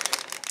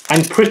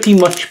 I'm pretty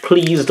much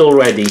pleased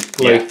already.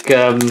 Like,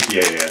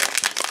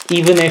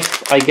 even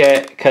if I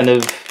get kind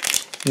of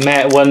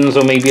meta ones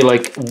or maybe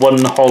like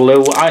one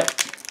holo,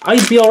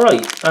 I'd be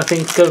alright. I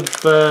think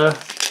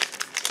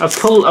I've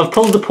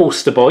pulled the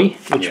poster boy,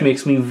 which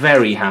makes me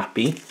very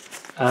happy.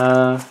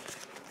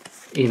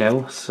 You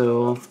know,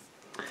 so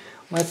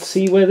let's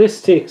see where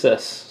this takes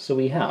us. So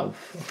we have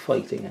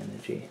fighting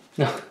energy.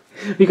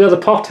 We got a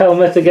pot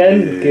helmet again.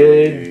 Yay.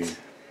 Good.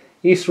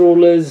 East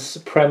Rollers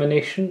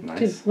Premonition.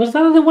 Nice. Was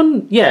that the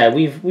one? Yeah,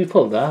 we've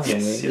pulled that,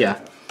 haven't we? Yeah.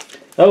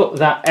 Oh,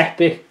 that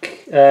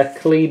epic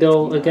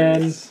Claydol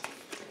again.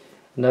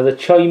 Another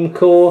Chime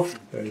Core.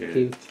 Very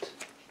cute.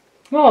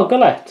 Oh,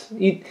 Galette.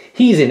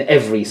 He's in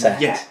every set.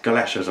 Yeah,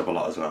 Galette shows up a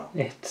lot as well.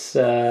 It's,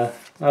 I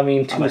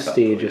mean, two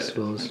stages, I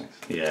suppose.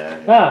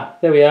 Yeah. Ah,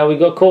 there we are. We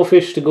got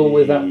Corfish to go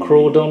with that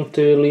Crawdont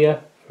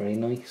earlier. Very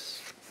nice.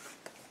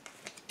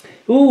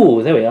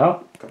 Ooh, there we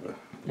are.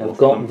 I've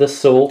got the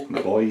Soak.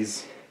 The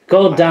boys.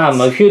 God damn,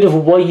 I've heard of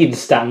Wide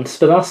Stance,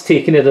 but that's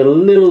taking it a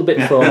little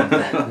bit far.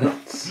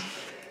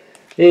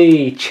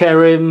 Hey,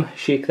 Cherim,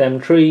 Shake Them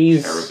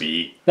Trees.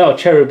 Cherubi. No,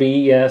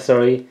 Cherubi, yeah,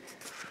 sorry.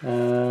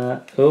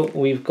 Oh,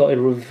 we've got a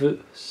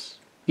reverse.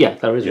 Yeah,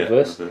 there is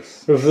reverse.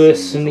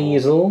 Reverse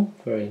Sneasel.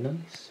 Very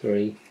nice,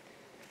 very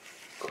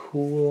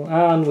cool.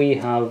 And we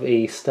have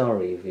a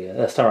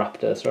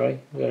Staraptor, sorry.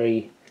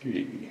 Very...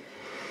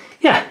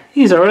 Yeah,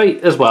 he's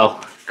alright as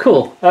well.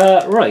 Cool.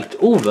 Right,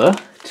 over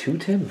to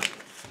Tim.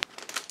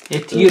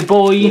 It's your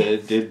boy.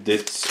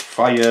 It's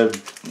fire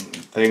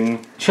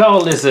thing.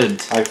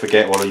 Charlizard. I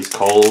forget what he's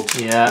called.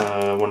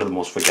 Yeah. One of the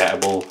most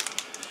forgettable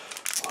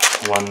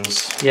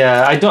ones.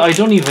 Yeah, I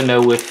don't even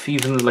know if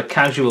even the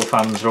casual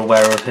fans are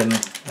aware of him.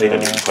 They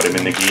don't even put him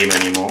in the game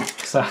anymore.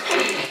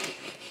 Exactly.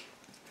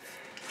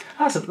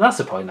 That's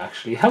a point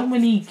actually. How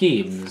many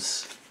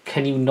games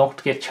can you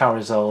not get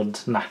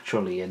Charizard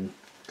naturally in?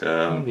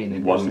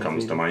 One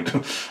comes to mind.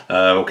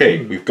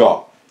 Okay, we've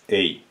got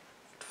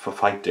for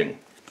fighting.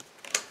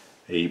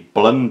 A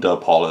blunder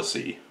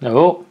policy.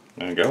 Oh.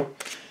 There we go.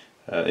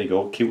 There you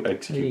go. Cute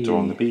executor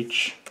on the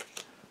beach.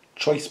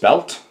 Choice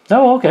belt.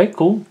 Oh, okay,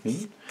 cool.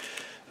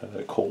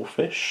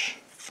 Coalfish.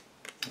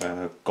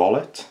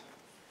 Gollet.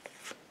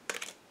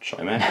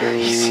 Chimecho.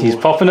 He's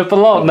popping up a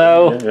lot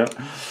now. Yeah.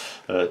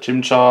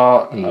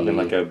 Chimchar. Having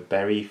like a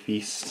berry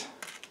feast.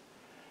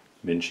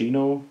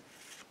 Minchino.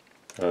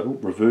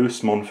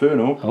 Reverse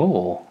Monferno.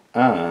 Oh.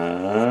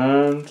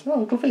 And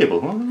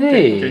Clefable.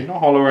 Okay,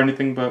 not hollow or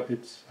anything, but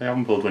I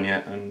haven't pulled one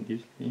yet, and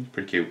he's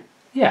pretty cute.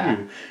 Yeah.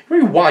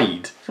 Very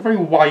wide. It's a very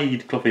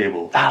wide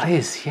Clefable. That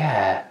is,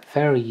 yeah.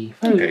 Very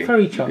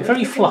charming.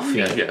 Very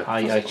fluffy,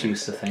 I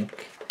choose to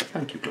think.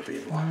 Thank you,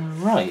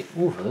 Clefable. Right,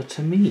 over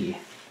to me.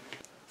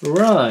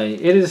 Right,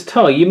 it is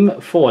time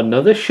for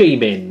another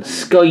Shaman.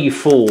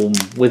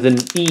 Skyform with an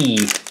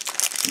E.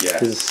 Yeah.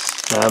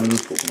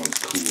 Pokemon's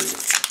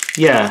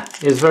cool. Yeah,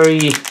 it's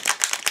very...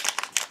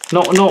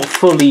 Not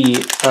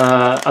fully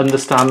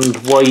understand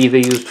why they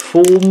used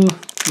form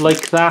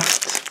like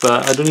that,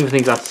 but I don't even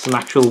think that's an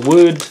actual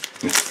word.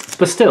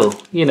 But still,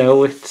 you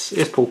know, it's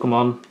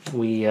Pokemon.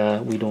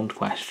 We don't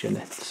question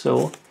it.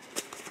 So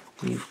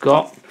we've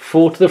got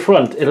 4 to the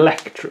front.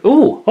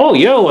 Oh,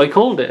 yo! I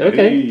called it.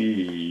 Okay.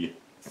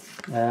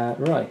 Hey.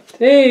 Right.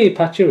 Hey,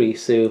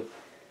 Pachirisu.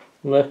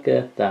 Look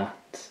at that.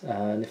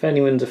 And if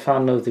anyone's a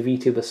fan of the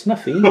VTuber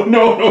Snuffy,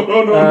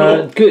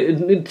 no.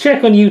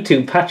 Check on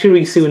YouTube,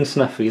 Pachirisu and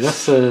Snuffy.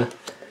 That's an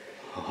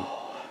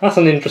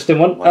interesting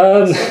one.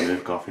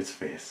 Move off his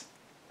face.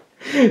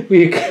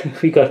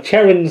 we got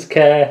Charon's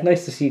care.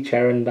 Nice to see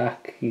Charon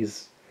back.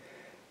 He's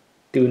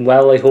doing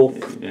well, I hope.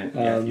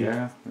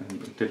 Yeah.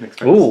 Didn't expect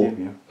to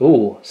see him.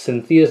 Oh,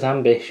 Cynthia's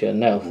ambition.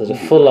 Now, there's a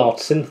full art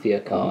Cynthia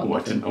card.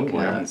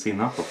 I haven't seen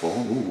that before.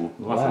 Ooh,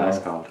 that's a nice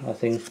card. I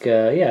think,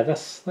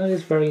 that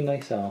is very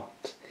nice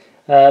art.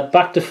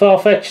 Back to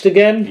Farfetch'd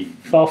again.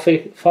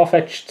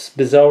 Farfetch'd's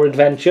Bizarre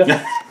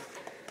Adventure.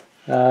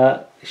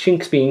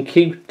 Shink's being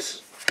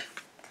cute.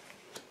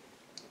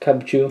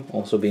 Kabchu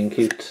also being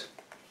cute.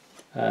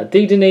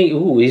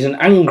 Dedenne, he's an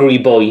angry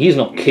boy. He's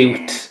not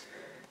cute.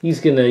 He's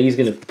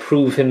gonna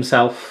prove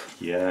himself.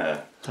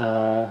 Yeah.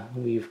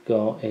 We've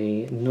got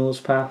a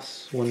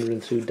Nosepass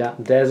wandering through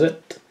that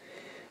desert.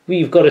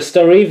 We've got a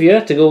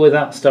Staravia to go with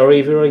that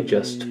Staravia I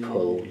just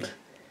pulled.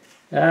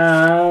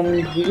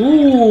 And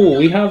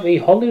we have a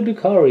Holo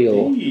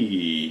Lucario.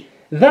 Hey.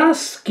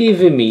 That's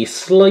giving me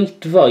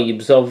slight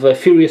vibes of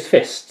Furious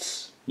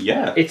Fists.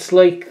 Yeah. It's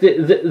like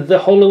the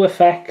holo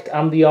effect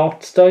and the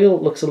art style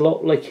looks a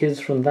lot like his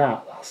from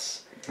that.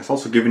 It's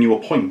also giving you a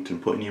point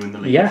and putting you in the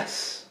lead.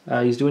 Yes.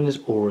 He's doing his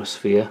Aura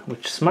Sphere,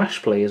 which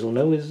Smash players will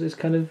know is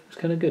kind of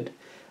good.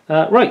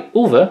 Right,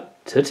 over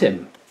to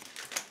Tim.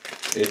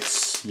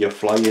 It's your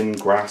flying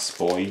grass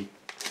boy.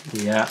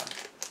 Yeah.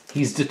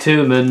 He's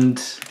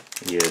determined.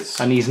 He is.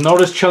 And he's not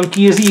as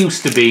chunky as he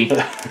used to be.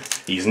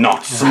 He's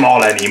not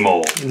small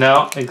anymore.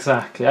 No,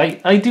 exactly.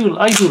 I do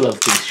love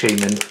these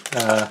Shaman.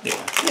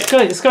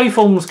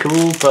 Skyform's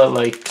cool, but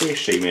like These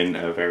Shaman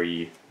are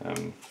very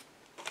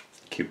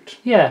cute.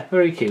 Yeah,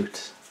 very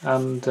cute.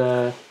 And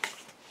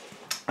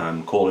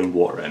calling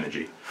water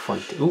energy.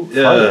 Fight. Ooh,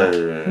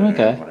 fire.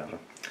 Okay. Whatever.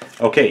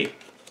 Okay.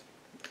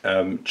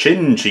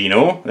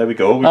 Chinchino. There we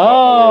go.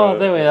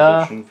 There we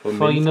are.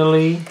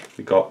 Finally.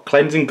 We got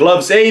cleansing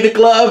gloves. Hey, the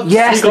gloves!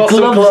 Yes, the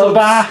gloves are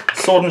back.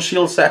 Sword and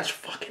shield sets.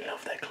 Fucking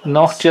love their gloves.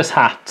 Not just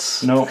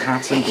hats. No,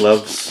 hats and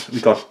gloves.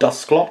 We got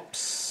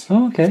Dusclops.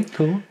 Oh, okay,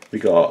 cool. We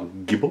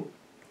got Gibble.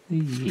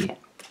 Yeah.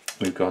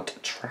 We've got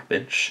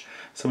Trapinch.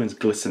 Someone's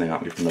glistening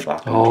at me from the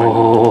back.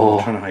 I'm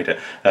trying to hide it.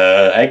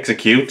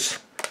 Execute.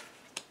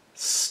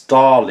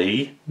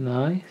 Starly.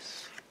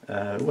 Nice.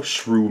 A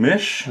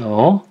Shroomish.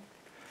 Oh.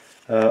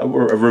 A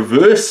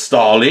reverse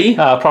Starly.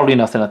 Probably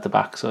nothing at the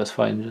back, so it's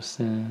fine. Just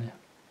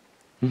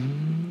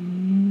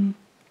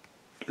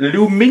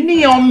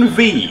Luminion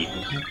V.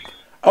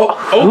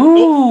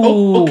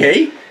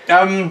 Okay.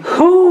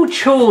 Who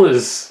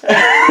chose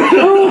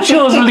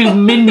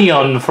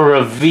Luminion for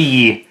a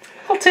V?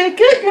 I'll take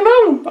it, you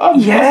know.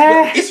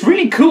 Yeah. It's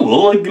really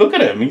cool. Like, look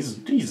at him.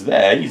 He's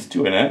there. He's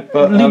doing it.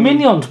 But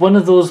Luminion's one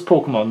of those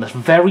Pokemon that's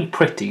very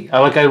pretty.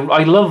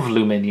 I love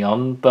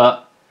Luminion,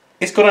 but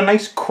it's got a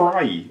nice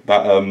cry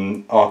that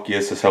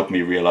Arceus has helped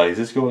me realise.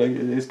 It's got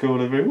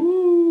a very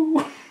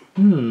woo.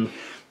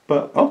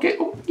 But okay.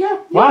 Yeah.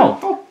 Wow.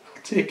 I'll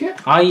take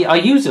it. I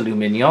used a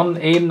Luminion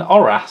in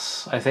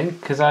Oras, I think,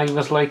 because I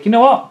was like, you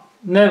know what?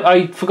 No,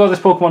 I forgot this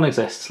Pokemon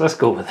exists. Let's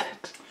go with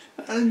it.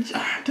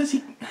 Does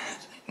he?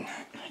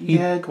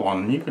 Yeah, go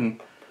on. You can.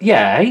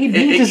 Yeah, he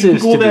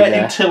deserves go to be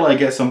there until I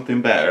get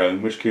something better.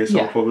 In which case,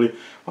 Yeah. I'll probably.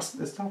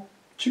 Is that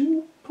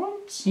 2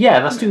 points?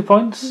 Yeah, that's 2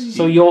 points.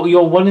 So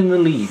you're one in the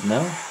lead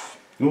now.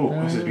 Oh,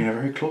 this has been a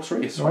very close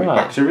race. Right, Right.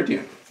 back to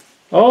Iridium.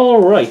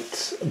 All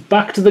right,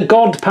 back to the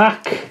God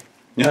Pack.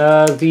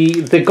 Yeah.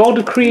 The God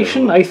of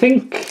Creation. I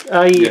think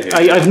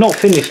I've not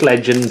finished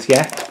Legends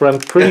yet, but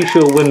I'm pretty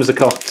sure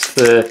Whimsicott's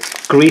the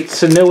great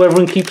to know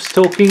everyone keeps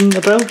talking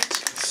about.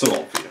 So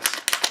obvious.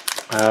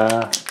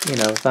 You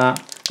know,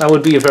 that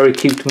would be a very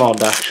cute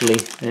mod actually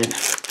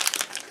if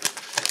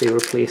they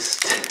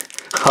replaced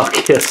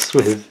Arceus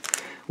with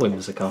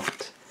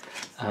Whimsicott.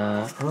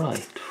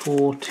 Right,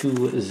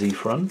 4-2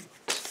 Z-Front.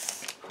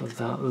 Put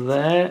that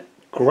there.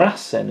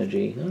 Grass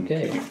Energy,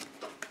 okay.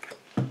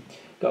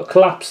 Got a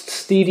collapsed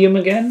Stadium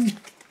again.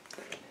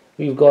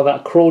 We've got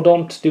that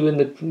Crawdont doing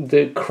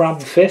the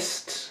crab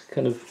fist,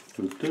 kind of.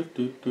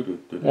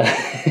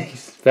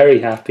 He's very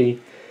happy.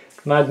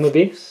 Magma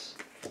Base.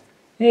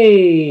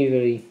 Hey,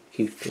 very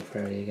cute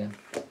fairy again.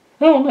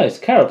 Oh, nice,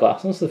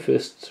 Carablast. That's the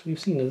first we've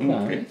seen of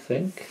that, I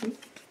think.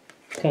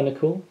 Kind of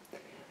cool.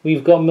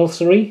 We've got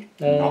Milcery.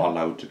 Not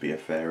allowed to be a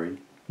fairy.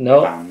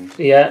 No. Banned.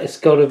 Yeah, it's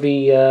got to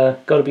be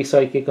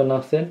psychic or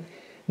nothing.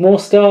 More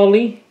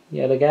Starly,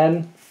 yet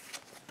again.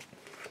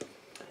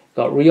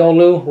 Got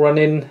Riolu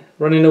running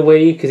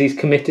away because he's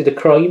committed a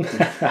crime.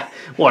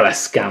 What a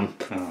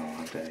scamp. Oh,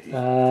 I dare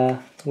you.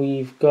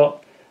 We've got.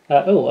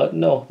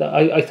 No,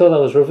 I thought that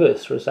was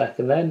reverse for a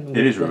second then.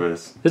 It is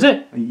reverse. Is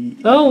it?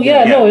 Oh,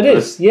 yeah, no, it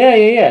is.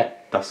 Yeah.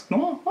 That's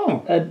not.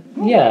 Oh.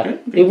 Yeah, Okay.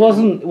 it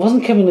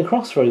wasn't coming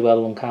across very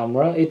well on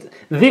camera.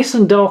 This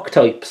and dark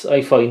types,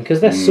 I find, because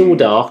they're so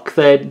dark,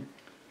 they're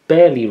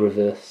barely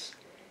reverse.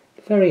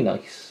 Very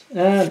nice.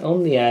 And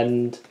on the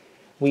end,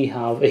 we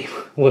have a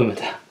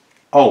Wormadam.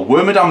 Oh,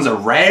 Wormadam's a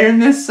rare in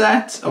this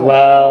set? Oh,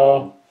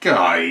 Well,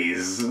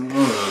 guys.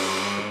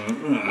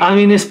 I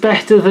mean, it's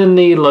better than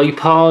the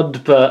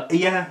Lipard, but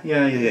Yeah.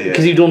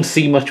 because you don't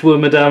see much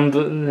Wormadam.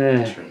 But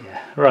yeah.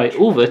 Right,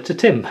 over to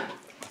Tim.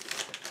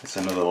 It's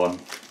another one.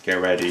 Get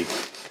ready.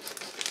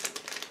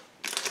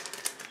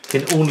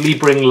 can only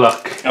bring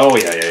luck. Oh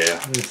yeah.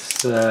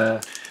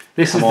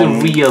 This is the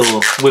real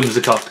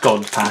Whimsicott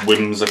God pack.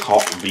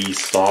 Whimsicott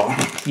V-Star.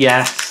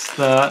 Yes,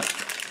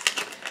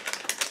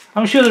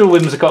 I'm sure there are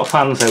Whimsicott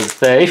fans out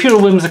there. If you're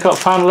a Whimsicott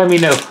fan, let me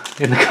know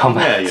in the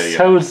comments.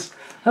 Yeah.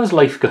 How's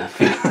life going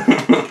for you?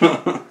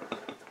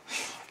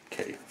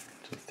 Okay,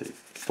 2, 3,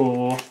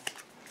 4.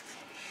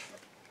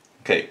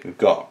 Okay, we've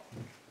got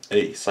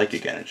a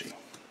Psychic Energy.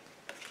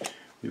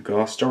 We've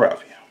got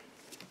Staravia.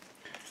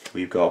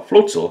 We've got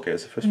Floatzel. Okay,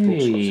 it's the first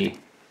Floatzel.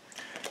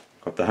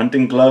 Got the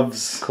Hunting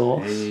Gloves. Of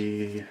course.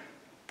 We've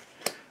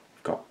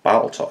got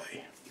Battle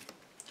Toy.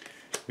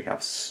 We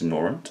have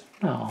Snorant.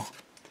 Oh.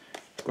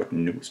 We've got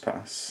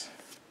Nosepass.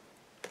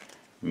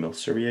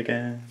 Milcery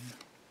again.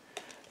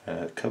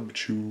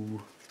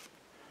 Cubchoo.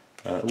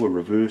 A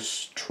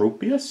reverse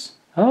Tropius.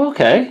 Oh,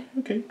 okay.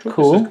 Okay,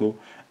 Tropius is cool.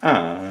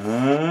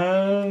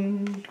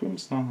 And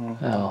Grimmsnarl.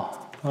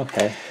 Oh,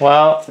 okay.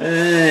 Well,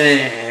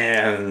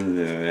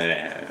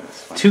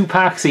 2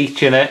 packs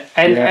each in it,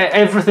 and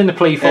everything to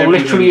play for.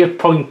 Everything. Literally a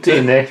point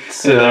in it.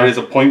 So. There is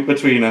a point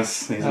between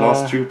us. He's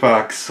lost 2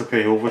 packs.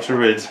 Okay, over to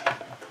Rid.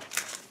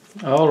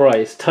 All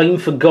right, time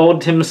for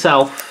God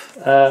himself.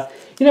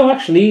 You know,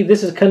 actually,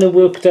 this has kind of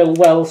worked out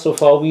well so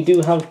far. We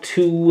do have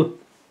two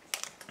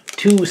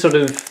sort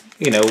of,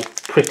 you know,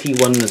 pretty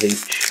ones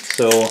each.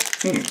 So,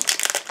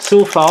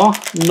 so far,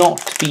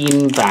 not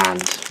been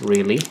bad,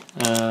 really.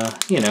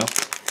 You know,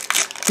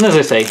 and as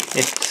I say,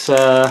 it's.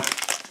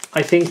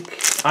 I think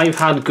I've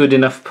had good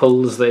enough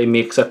pulls that it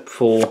makes up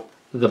for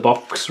the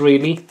box,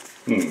 really.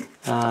 You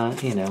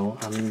know,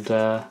 and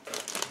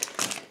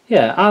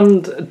yeah,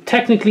 and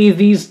technically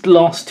these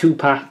last 2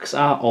 packs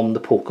are on the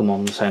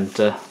Pokemon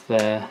Center.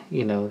 They're,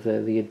 you know,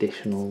 they're the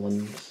additional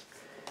ones.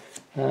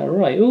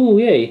 Right. Oh,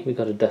 yay! We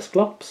got a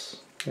Dusclops.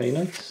 Very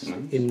nice.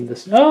 In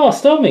this. Oh,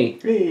 Stormy.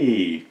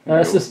 Hey.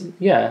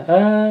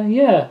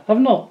 Yeah. I've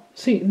not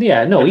seen.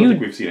 Yeah. No, I don't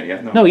think we've seen it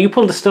yet. No. No, you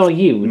pulled a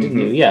Staryu, didn't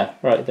you? Yeah.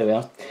 Right. There we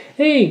are.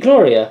 Hey,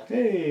 Gloria.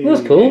 Hey.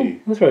 That's cool.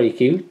 That's very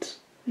cute.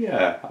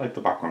 Yeah, I like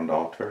the background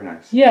art. Very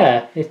nice.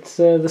 Yeah, it's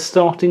the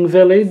starting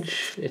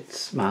village.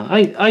 It's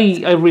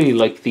I really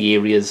like the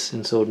areas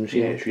in Sword and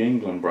Shield. Yeah, she's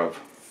England, bruv.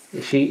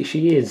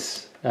 She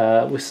is.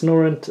 With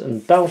Snorant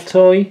and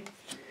Baltoy.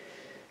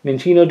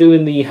 Minchino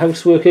doing the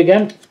housework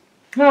again.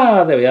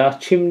 Ah, there we are.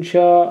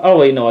 Chimchar. Oh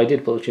wait, no, I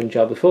did pull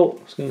Chimchar before.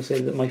 I was going to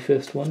say that my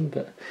first one,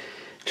 but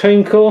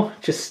Traincore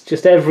just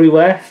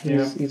everywhere.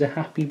 He's a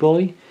happy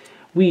boy.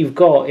 We've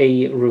got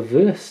a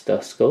reverse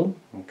Duskull.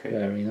 Okay.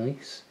 Very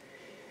nice.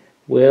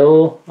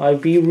 Will I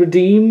be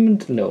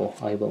redeemed? No,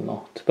 I will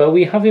not. But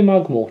we have a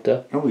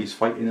Magmortar. Oh, he's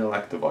fighting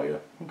Electivire.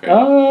 Okay.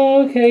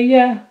 Oh, okay,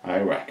 yeah. I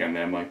reckon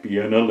there might be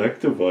an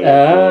Electivire.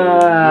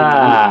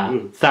 Ah,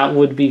 that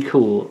would be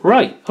cool.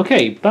 Right,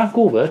 okay, back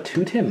over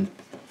to Tim.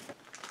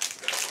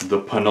 The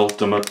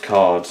penultimate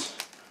card.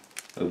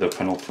 The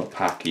penultimate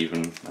pack,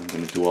 even. I'm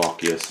going to do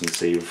Arceus and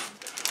save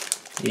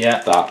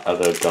that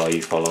other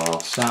guy for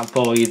last. That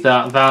boy,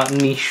 that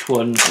niche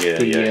one.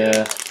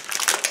 The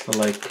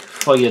like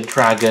Fire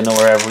Dragon or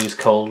whatever he's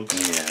called.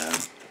 Yeah.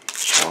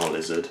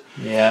 Charizard.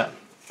 Yeah.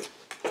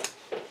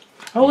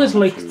 I always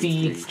like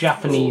the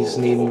Japanese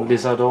name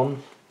Lizardon.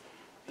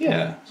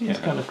 Yeah. It's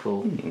kind of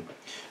cool.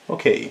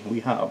 Okay, we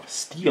have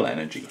Steel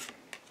Energy.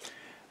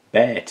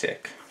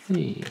 Beartic.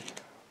 Hey.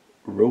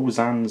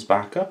 Roseanne's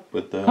back up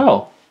with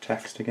the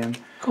text again.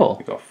 Cool.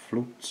 We got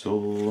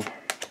Floatzel.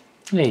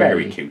 Hey.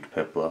 Very cute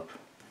Piplup.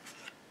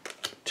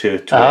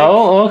 Turtwig.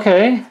 Oh,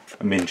 okay.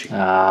 A Mingy.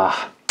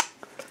 Ah.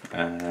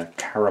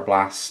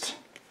 Carablast.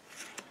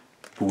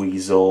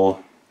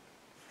 Buizel.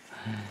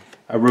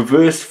 A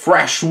reverse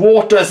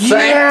freshwater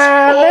set.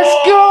 Yeah, let's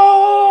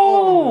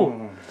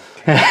go.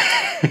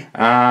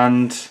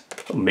 And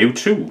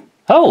Mewtwo.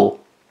 Oh.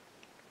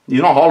 He's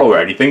not hollow or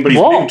anything, but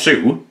he's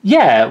Mewtwo.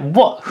 Yeah,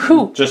 what?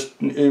 Who? Just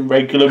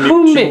regular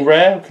Mewtwo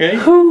rare, okay.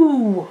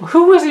 Who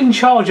was in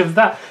charge of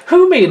that?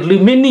 Who made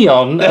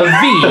Luminion a V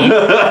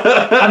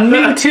and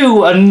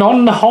Mewtwo a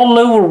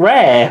non-hollow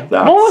rare?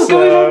 What was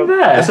going on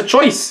there? It's a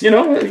choice, you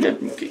know. Yeah.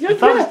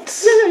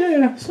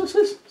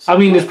 I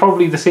mean, it's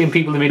probably the same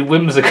people that made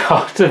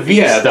Whimsicott a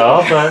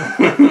V-Star,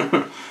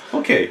 but...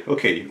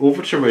 Okay,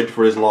 over to Red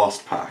for his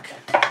last pack.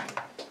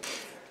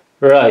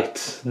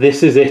 Right,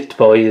 this is it,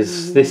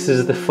 boys. This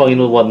is the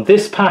final one.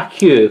 This pack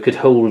here could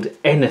hold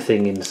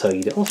anything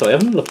inside it. Also, I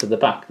haven't looked at the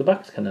back. The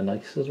back's kind of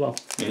nice as well.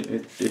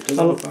 It does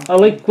I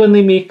like when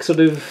they make it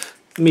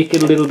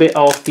a little bit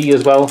arty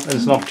as well, and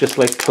it's not just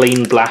like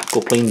plain black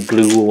or plain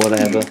blue or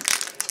whatever.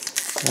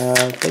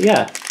 But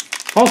yeah.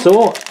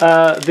 Also,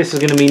 this is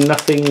going to mean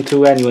nothing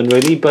to anyone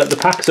really, but the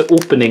packs are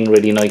opening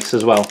really nice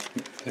as well.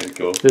 There you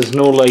go. There's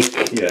no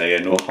like... Yeah,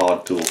 no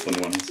hard to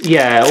open ones.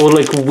 Yeah, or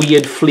like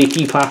weird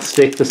flaky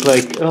plastic that's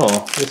like,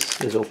 oh,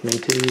 this is opening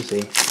too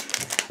easy.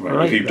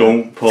 Right, if you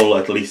don't pull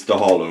at least a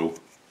hollow,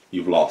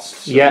 you've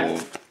lost. So.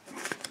 Yeah.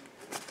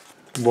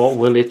 What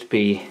will it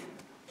be?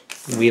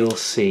 We'll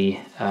see.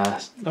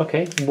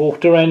 Okay,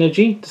 water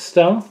energy to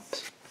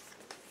start.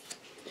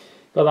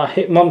 Got that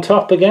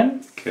Hitmontop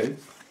again. Okay.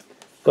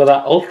 Got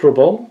that Ultra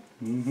Ball.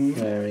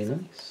 Very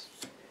nice.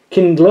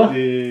 Kindler.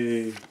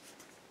 Yay.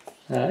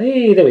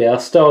 Hey, there we are.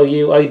 Star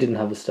U. I didn't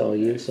have a Star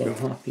U, so I'm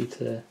happy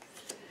to...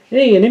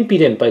 Hey, an Impy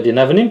Dimp. I didn't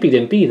have an Impy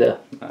Dimp either.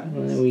 Nice.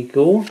 There we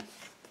go.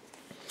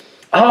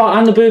 Oh,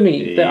 and the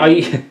Burmy.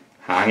 Hey.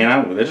 Hanging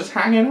out. They're just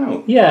hanging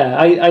out. Yeah,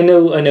 I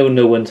know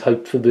no one's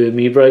hyped for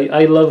Burmy, but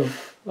I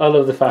love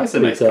the fact It's a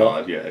nice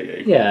card. Yeah,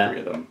 you got 3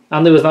 of them.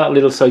 And there was that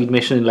little side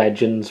mission in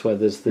Legends where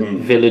there's the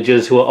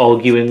villagers who are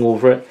arguing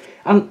over it.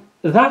 And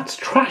that's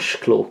Trash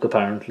Cloak,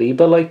 apparently,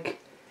 but, like,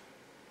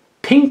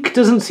 pink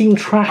doesn't seem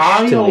trash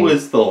to me. I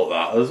always thought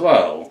that as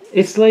well.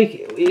 It's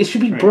like, it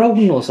should be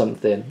brown or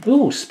something.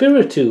 Ooh,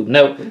 Spiritomb.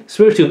 No,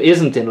 Spiritomb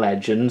isn't in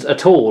Legends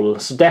at all,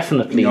 so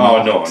definitely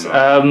not.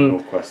 No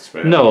quest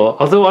for it. No,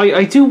 although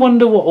I do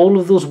wonder what all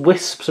of those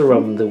wisps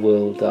around the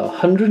world are.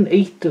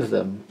 108 of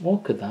them.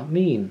 What could that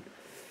mean?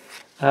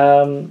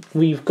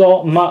 We've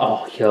got...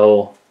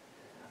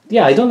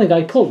 Yeah, I don't think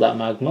I pulled that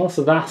Magma,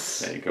 so that's...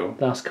 There you go.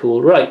 That's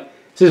cool. Right,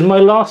 this is my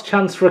last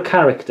chance for a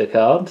character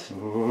card.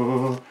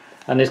 Ooh.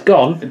 And it's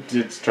gone.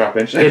 It's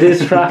Trapinch. It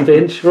is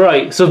Trapinch.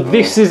 Right, so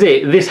this is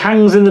it. This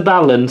hangs in the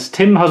balance.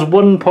 Tim has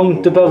 1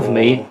 point above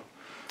me.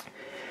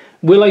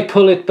 Will I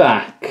pull it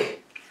back?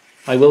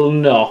 I will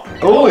not.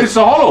 Oh, it's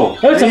a hollow.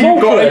 Oh, it's a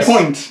You've got Moltres. a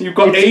point. You've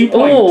got a point.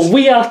 Oh,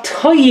 we are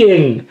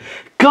tying.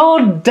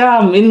 God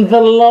damn, in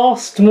the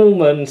last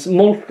moments.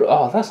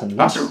 Oh, that's a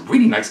nice... That's a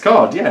really nice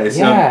card, yeah. It's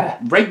a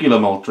regular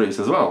Moltres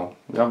as well.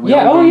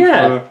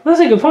 That's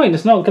a good point.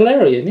 It's not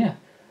Galarian, yeah.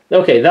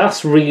 Okay,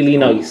 that's really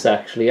nice,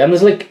 actually. And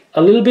there's, like,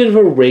 a little bit of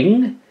a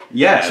ring.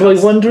 Yeah. So I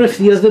wonder if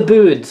the other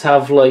birds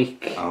have,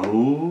 like...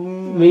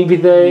 Maybe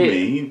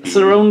the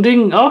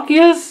surrounding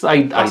Arceus?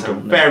 I don't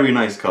know. Very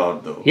nice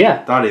card, though.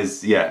 Yeah. That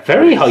is,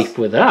 Very hype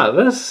with that.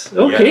 That's...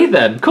 Okay,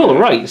 then. Cool,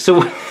 right.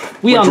 So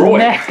we are drawing.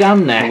 Neck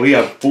and neck. We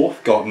have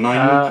both got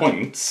 9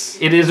 points.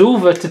 It is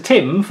over to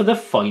Tim for the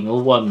final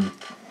one.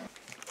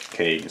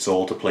 Okay, it's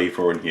all to play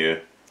for in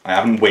here. I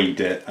haven't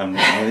weighed it, and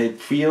it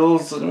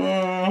feels...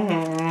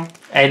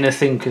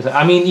 Anything, because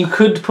I mean, you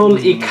could pull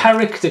a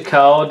character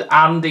card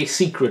and a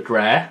secret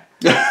rare.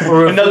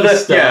 Or another,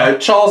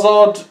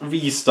 Charizard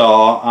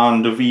V-Star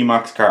and a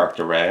VMAX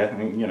character rare,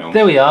 you know.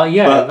 There we are,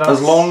 yeah. But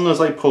as long as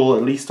I pull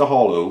at least a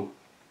holo,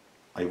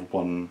 I've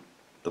won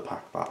the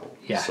pack battle.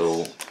 Yes.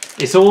 So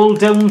it's all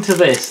down to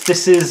this.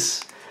 This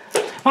is...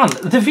 Man,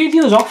 the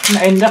videos often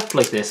end up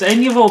like this.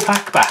 Any of our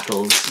pack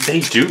battles... They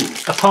do.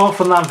 Apart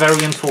from that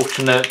very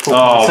unfortunate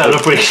Pokemon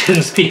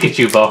Celebrations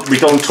Pikachu box. We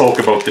don't talk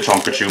about the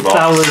Tonkachu box.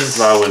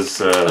 That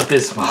was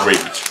abysmal.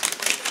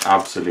 Rigged.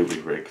 Absolutely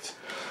rigged.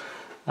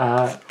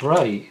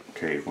 Right.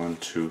 Okay, 1,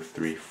 2,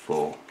 3,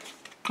 4.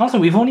 Also,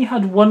 we've only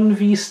had 1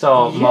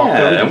 V-Star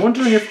marker. Yeah, I'm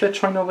wondering if they're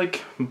trying to,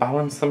 like,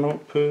 balance them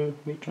out per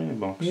trainer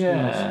box.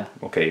 Yeah.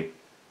 Okay,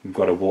 we've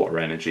got a Water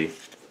Energy.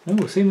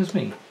 Oh, same as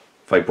me.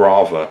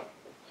 Vibrava.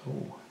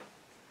 Oh.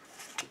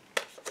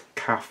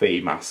 Cafe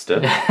Master.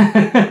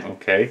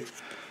 Okay.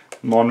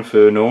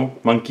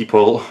 Monferno. Monkey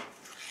Pull.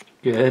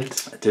 Good.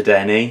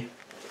 Dedenne.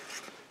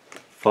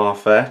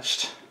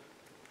 Farfetch'd.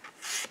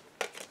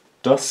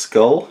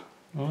 Duskull.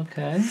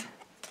 Okay.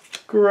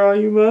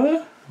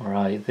 Grimer.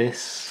 Right,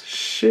 this...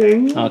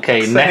 Shing.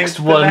 Okay, next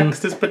one. The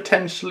next is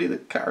potentially the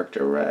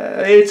character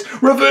rare. It's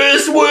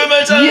Reverse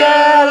Wormator!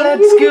 Yeah,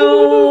 let's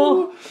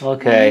go!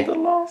 Okay. The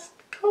last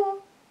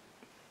card.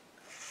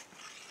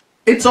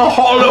 It's a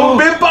hollow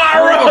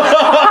Bibarel!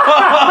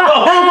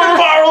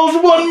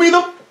 Bibarel's won me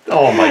the...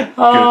 Oh my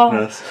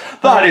goodness.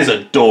 That is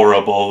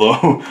adorable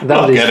though.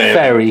 That is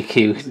very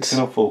cute. It's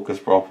gonna focus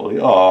properly.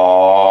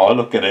 Oh,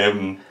 look at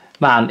him.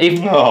 Man,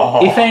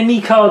 if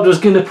any card was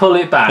going to pull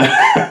it back...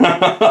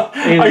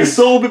 I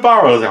saw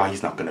Bibarel, I was like, oh,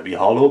 he's not going to be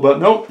hollow, but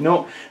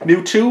no.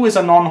 Mewtwo is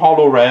a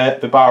non-hollow rare,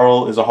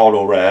 Bibarel is a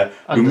hollow rare,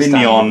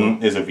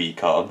 Lumineon is a V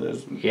card.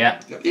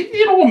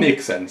 It all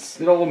makes sense.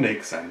 It all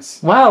makes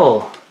sense.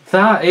 Well,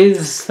 that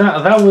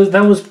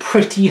was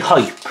pretty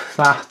hype.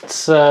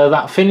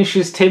 That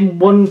finishes Tim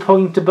 1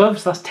 point above,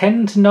 so that's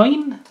 10 to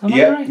 9, am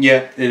I right?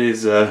 Yeah, it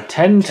is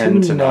 10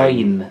 to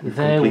 9.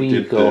 There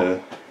we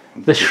go.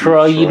 The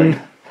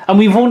shrine. And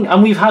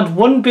we've had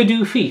 1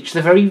 Bidoof each.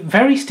 They're very,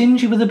 very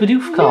stingy with the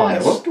Bidoof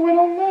cards. Yeah, what's going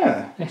on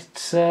there?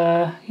 It's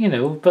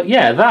but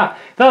yeah, that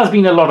has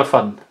been a lot of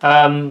fun.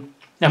 I'm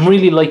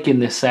really liking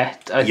this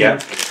set. I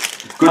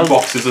think good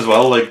boxes as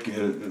well, like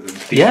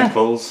decent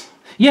pulls.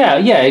 Yeah,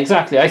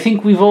 exactly. I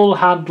think we've all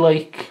had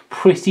like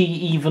pretty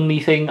evenly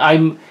thing.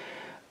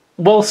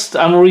 Whilst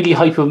I'm really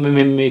hyper with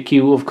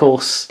Mimikyu, of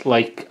course,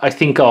 like I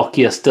think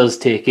Arceus does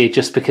take it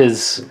just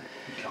because.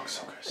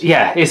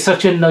 Yeah, it's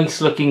such a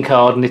nice looking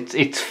card and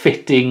it's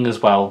fitting as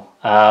well.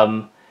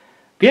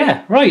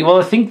 Yeah, right, well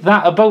I think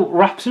that about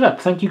wraps it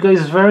up. Thank you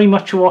guys very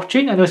much for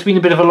watching. I know it's been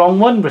a bit of a long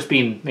one, but it's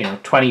been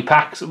 20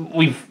 packs.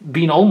 We've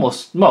been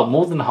almost,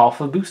 more than half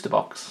of the booster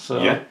box.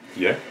 So.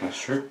 Yeah,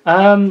 that's true.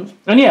 And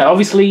yeah,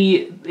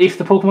 obviously if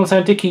the Pokemon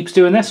Center keeps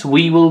doing this,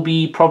 we will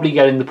be probably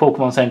getting the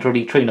Pokemon Center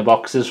Elite Trainer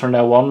boxes from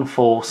now on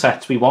for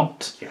sets we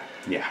want.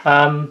 Yeah.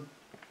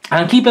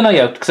 And keep an eye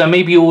out, because I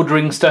may be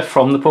ordering stuff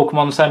from the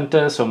Pokemon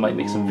Center, so I might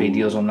make some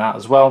videos on that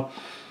as well.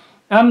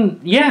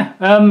 Yeah,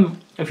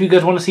 if you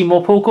guys want to see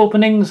more poke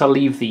openings, I'll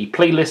leave the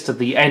playlist at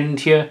the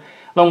end here,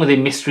 along with a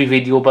mystery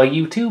video by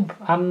YouTube.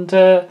 And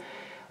that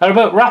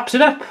about wraps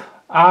it up.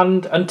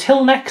 And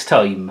until next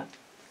time,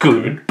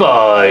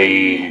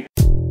 goodbye.